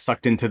like kind of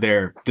sucked into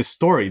this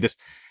story,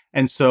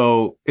 and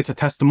so it's a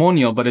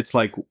testimonial, but it's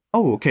like,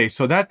 oh, okay.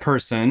 So that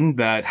person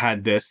that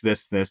had this,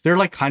 they're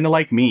like kind of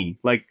like me.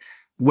 Like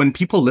when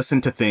people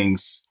listen to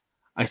things,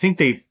 I think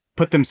they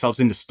put themselves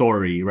in the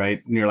story,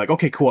 right? And you're like,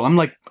 okay, cool. I'm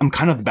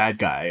kind of the bad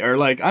guy, or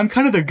like, I'm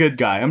kind of the good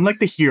guy. I'm like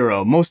the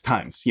hero most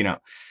times,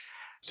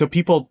 So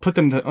people put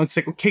them it's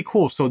like, okay,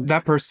 cool. So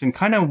that person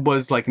kind of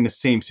was like in the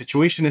same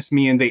situation as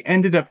me, and they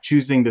ended up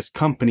choosing this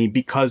company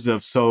because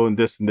of so and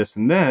this and this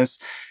and this.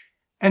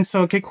 And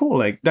so, okay, cool.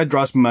 Like that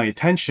draws my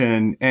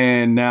attention,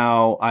 and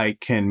now I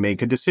can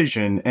make a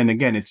decision. And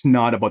again, it's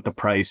not about the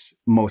price,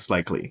 most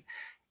likely.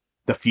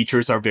 The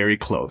features are very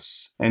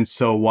close. And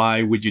so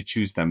why would you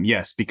choose them?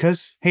 Yes,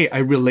 because, hey, I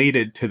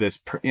related to this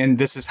and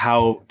this is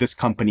how this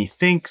company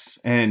thinks.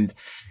 And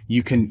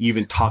you can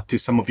even talk to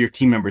some of your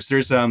team members.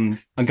 There's a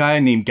guy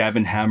named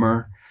Gavin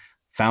Hammer,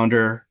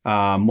 founder,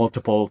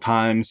 multiple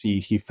times.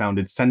 He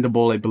founded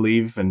Sendable, I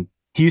believe. And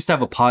he used to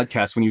have a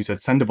podcast when he was at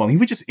Sendable, and he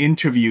would just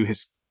interview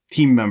his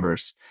team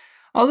members.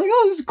 I was like,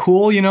 oh, this is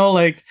cool.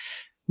 Like,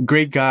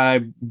 great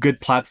guy,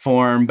 good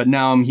platform. But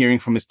now I'm hearing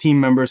from his team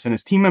members, and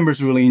his team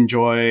members really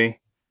enjoy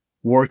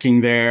working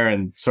there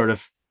and sort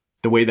of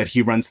the way that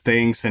he runs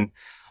things. And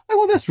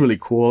well, that's really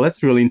cool.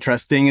 That's really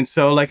interesting. And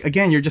so like,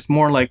 again, you're just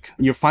more like,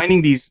 you're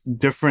finding these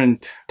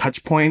different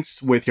touch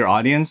points with your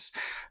audience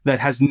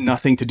that has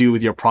nothing to do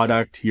with your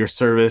product, your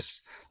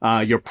service,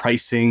 your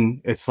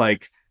pricing. It's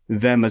like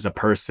them as a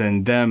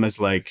person, them as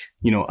like,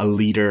 a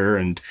leader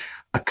and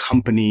a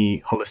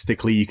company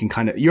holistically. You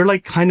can you're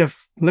like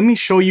let me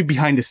show you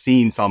behind the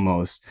scenes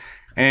almost.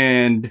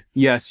 And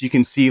yes, you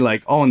can see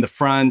like, oh, in the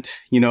front,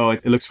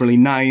 it looks really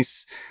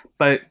nice,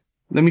 but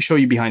let me show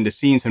you behind the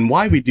scenes and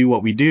why we do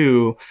what we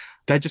do.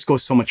 That just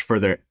goes so much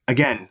further.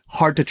 Again,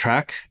 hard to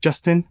track,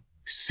 Justin,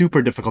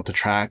 super difficult to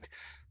track,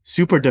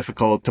 super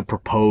difficult to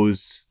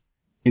propose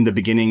in the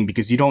beginning,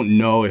 because you don't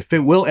know if it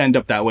will end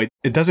up that way.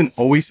 It doesn't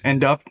always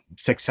end up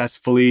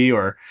successfully,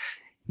 or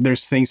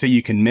there's things that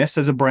you can miss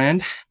as a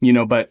brand,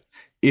 but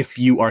if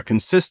you are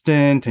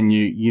consistent and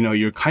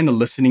you're kind of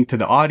listening to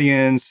the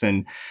audience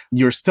and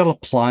you're still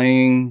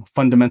applying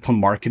fundamental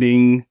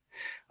marketing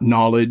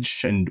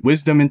knowledge and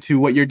wisdom into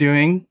what you're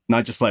doing,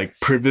 not just like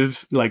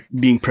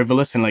being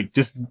frivolous and like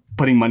just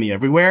putting money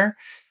everywhere,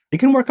 it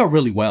can work out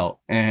really well.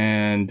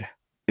 And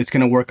it's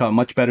going to work out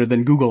much better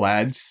than Google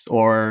ads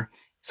or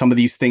some of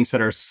these things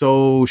that are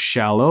so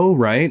shallow,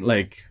 right?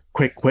 Like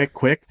quick.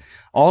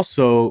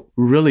 Also,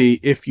 really,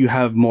 if you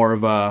have more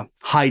of a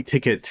high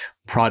ticket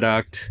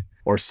product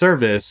or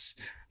service,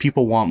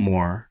 people want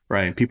more,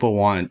 right? People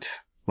want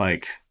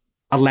like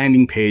a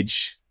landing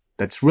page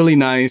that's really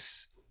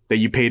nice that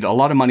you paid a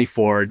lot of money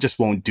for, just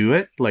won't do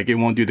it. Like it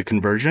won't do the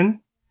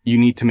conversion. You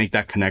need to make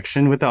that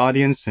connection with the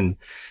audience. And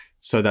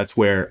so that's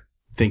where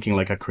thinking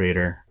like a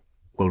creator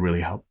will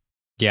really help.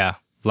 Yeah.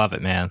 Love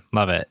it, man.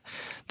 Love it.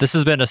 This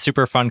has been a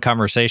super fun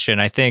conversation.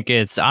 I think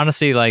it's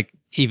honestly like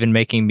even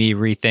making me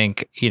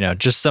rethink,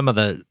 just some of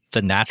the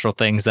natural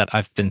things that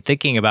I've been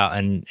thinking about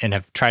and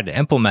have tried to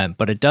implement.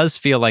 But it does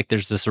feel like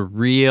there's this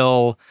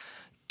real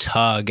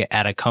tug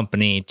at a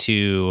company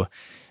to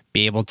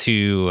be able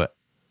to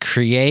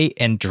create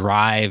and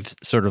drive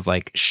sort of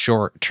like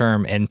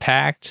short-term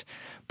impact,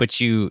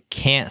 but you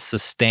can't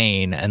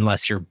sustain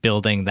unless you're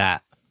building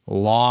that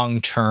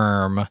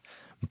long-term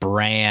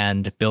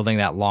brand, building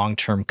that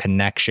long-term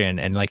connection.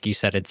 And like you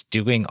said, it's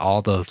doing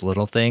all those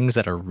little things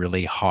that are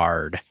really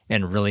hard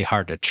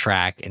to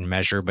track and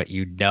measure, but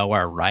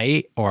are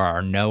right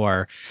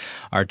or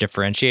are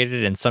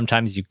differentiated. And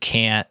sometimes you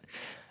can't.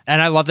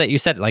 And I love that you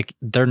said like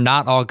they're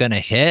not all going to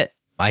hit.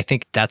 I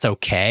think that's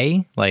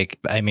okay. Like,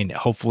 I mean,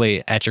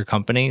 hopefully at your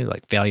company,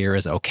 like failure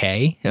is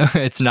okay.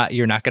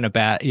 You're not going to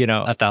bat,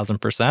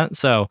 1,000%.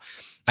 So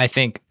I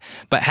think,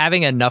 but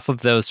having enough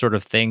of those sort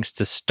of things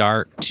to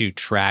start to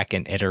track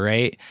and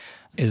iterate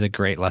is a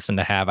great lesson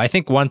to have. I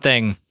think one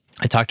thing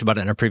I talked about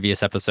it in a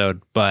previous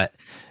episode, but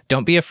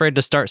don't be afraid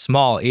to start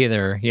small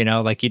either.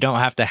 Like you don't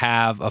have to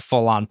have a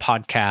full-on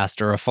podcast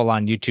or a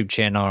full-on YouTube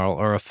channel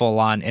or a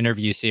full-on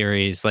interview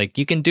series. Like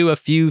you can do a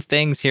few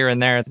things here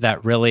and there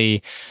that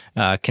really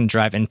can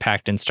drive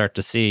impact and start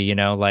to see,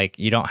 like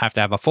you don't have to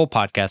have a full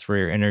podcast where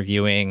you're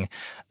interviewing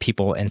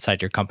people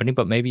inside your company,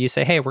 but maybe you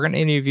say, hey, we're going to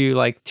interview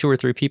like 2 or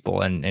 3 people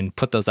and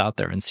put those out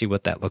there and see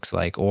what that looks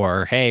like.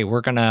 Or, hey,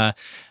 we're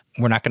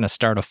not going to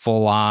start a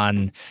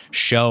full-on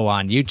show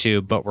on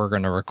YouTube, but we're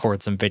going to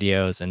record some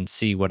videos and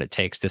see what it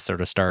takes to sort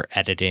of start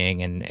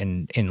editing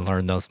and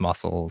learn those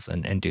muscles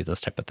and do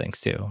those type of things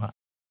too.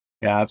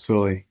 Yeah,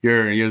 absolutely.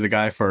 You're the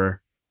guy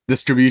for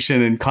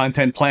distribution and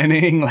content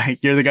planning.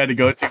 Like you're the guy to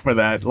go to for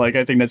that. Like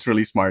I think that's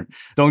really smart.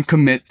 Don't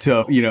commit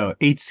to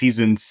 8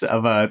 seasons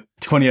of a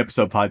 20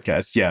 episode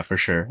podcast. Yeah, for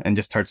sure. And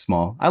just start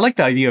small. I like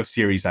the idea of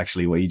series,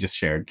 actually, what you just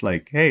shared.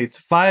 Like, hey, it's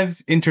a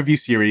 5 interview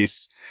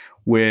series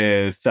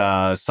with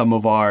some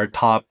of our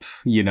top,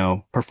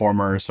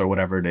 performers or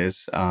whatever it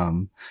is. I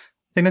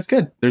think that's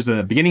good. There's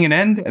a beginning and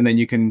end, and then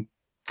you can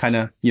kind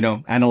of,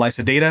 analyze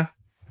the data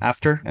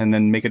after and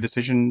then make a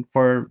decision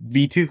for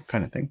V2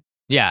 kind of thing.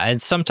 Yeah.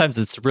 And sometimes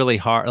it's really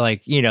hard,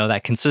 like,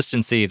 that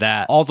consistency,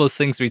 that all those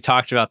things we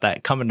talked about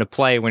that come into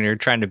play when you're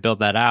trying to build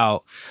that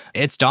out,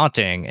 it's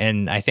daunting.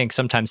 And I think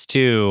sometimes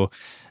too,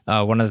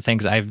 one of the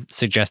things I've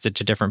suggested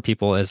to different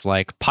people is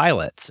like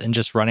pilots and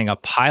just running a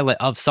pilot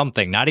of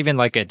something, not even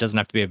like it doesn't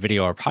have to be a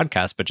video or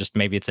podcast, but just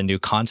maybe it's a new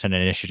content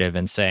initiative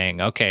and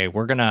saying, okay,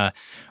 we're going to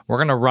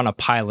run a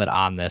pilot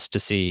on this to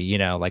see,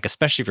 like,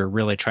 especially if you're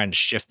really trying to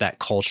shift that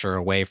culture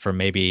away from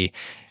maybe,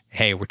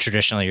 hey, we're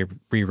traditionally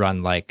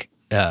rerun like,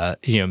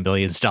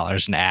 millions of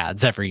dollars in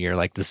ads every year.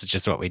 Like this is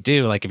just what we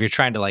do. Like if you're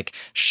trying to like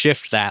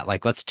shift that,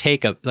 like let's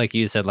take like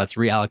you said, let's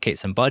reallocate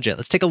some budget.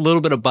 Let's take a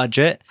little bit of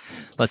budget.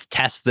 Let's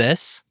test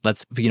this.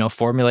 Let's,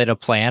 formulate a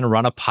plan,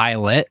 run a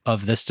pilot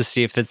of this to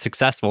see if it's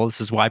successful. This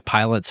is why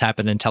pilots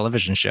happen in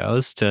television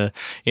shows to,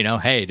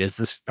 hey,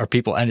 is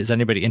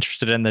anybody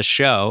interested in this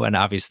show? And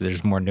obviously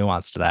there's more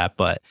nuance to that,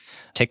 but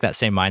take that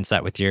same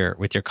mindset with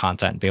your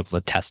content and be able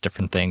to test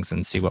different things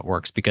and see what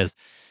works. Because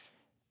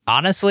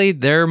honestly,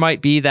 there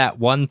might be that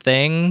one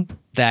thing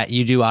that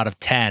you do out of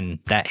 10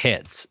 that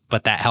hits,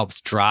 but that helps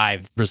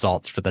drive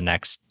results for the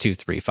next 2,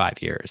 3, 5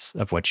 years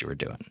of what you were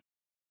doing.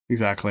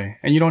 Exactly.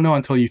 And you don't know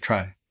until you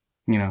try.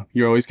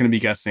 You're always going to be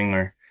guessing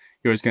or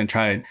you're always going to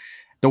try it.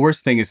 The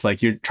worst thing is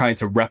like you're trying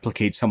to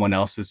replicate someone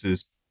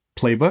else's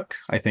playbook.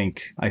 I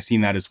think I've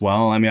seen that as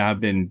well. I mean, I've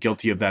been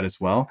guilty of that as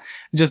well.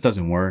 It just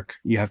doesn't work.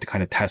 You have to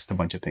kind of test a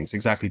bunch of things,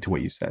 exactly to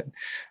what you said.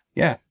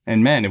 Yeah.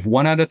 And man, if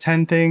 1 out of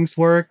 10 things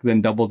work, then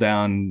double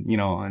down,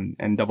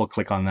 and double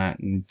click on that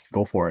and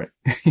go for it.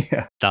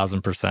 Yeah.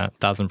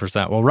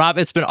 1,000%. Well, Rob,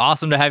 it's been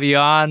awesome to have you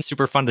on.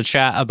 Super fun to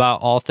chat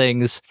about all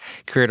things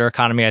creator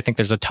economy. I think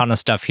there's a ton of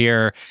stuff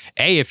here.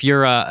 If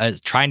you're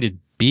trying to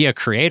be a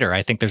creator,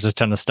 I think there's a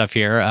ton of stuff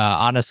here.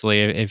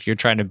 Honestly, if you're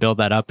trying to build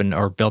that up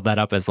or build that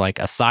up as like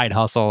a side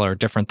hustle or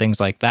different things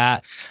like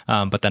that,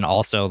 but then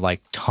also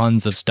like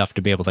tons of stuff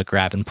to be able to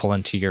grab and pull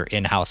into your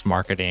in-house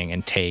marketing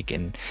and take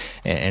and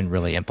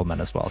really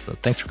implement as well. So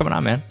thanks for coming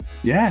on, man.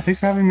 Yeah,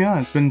 thanks for having me on.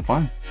 It's been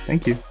fun.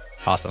 Thank you.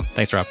 Awesome.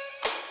 Thanks, Rob.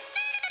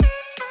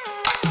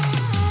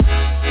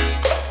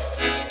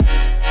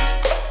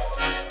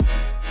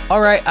 All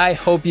right, I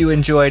hope you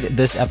enjoyed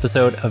this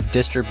episode of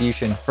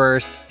Distribution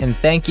First, and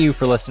thank you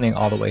for listening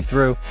all the way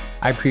through.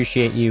 I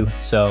appreciate you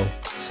so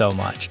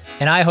much.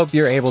 And I hope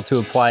you're able to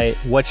apply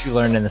what you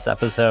learned in this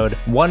episode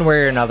one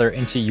way or another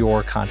into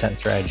your content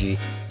strategy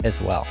as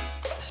well.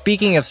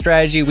 Speaking of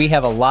strategy, we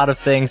have a lot of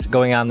things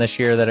going on this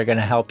year that are going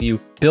to help you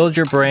build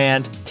your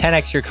brand,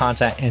 10x your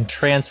content, and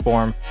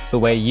transform the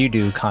way you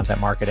do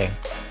content marketing.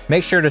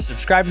 Make sure to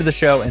subscribe to the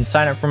show and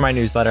sign up for my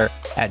newsletter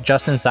at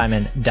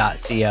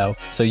justinsimon.co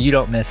so you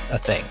don't miss a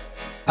thing.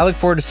 I look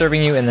forward to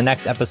serving you in the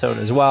next episode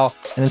as well.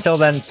 And until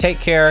then, take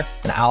care,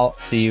 and I'll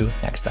see you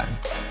next time.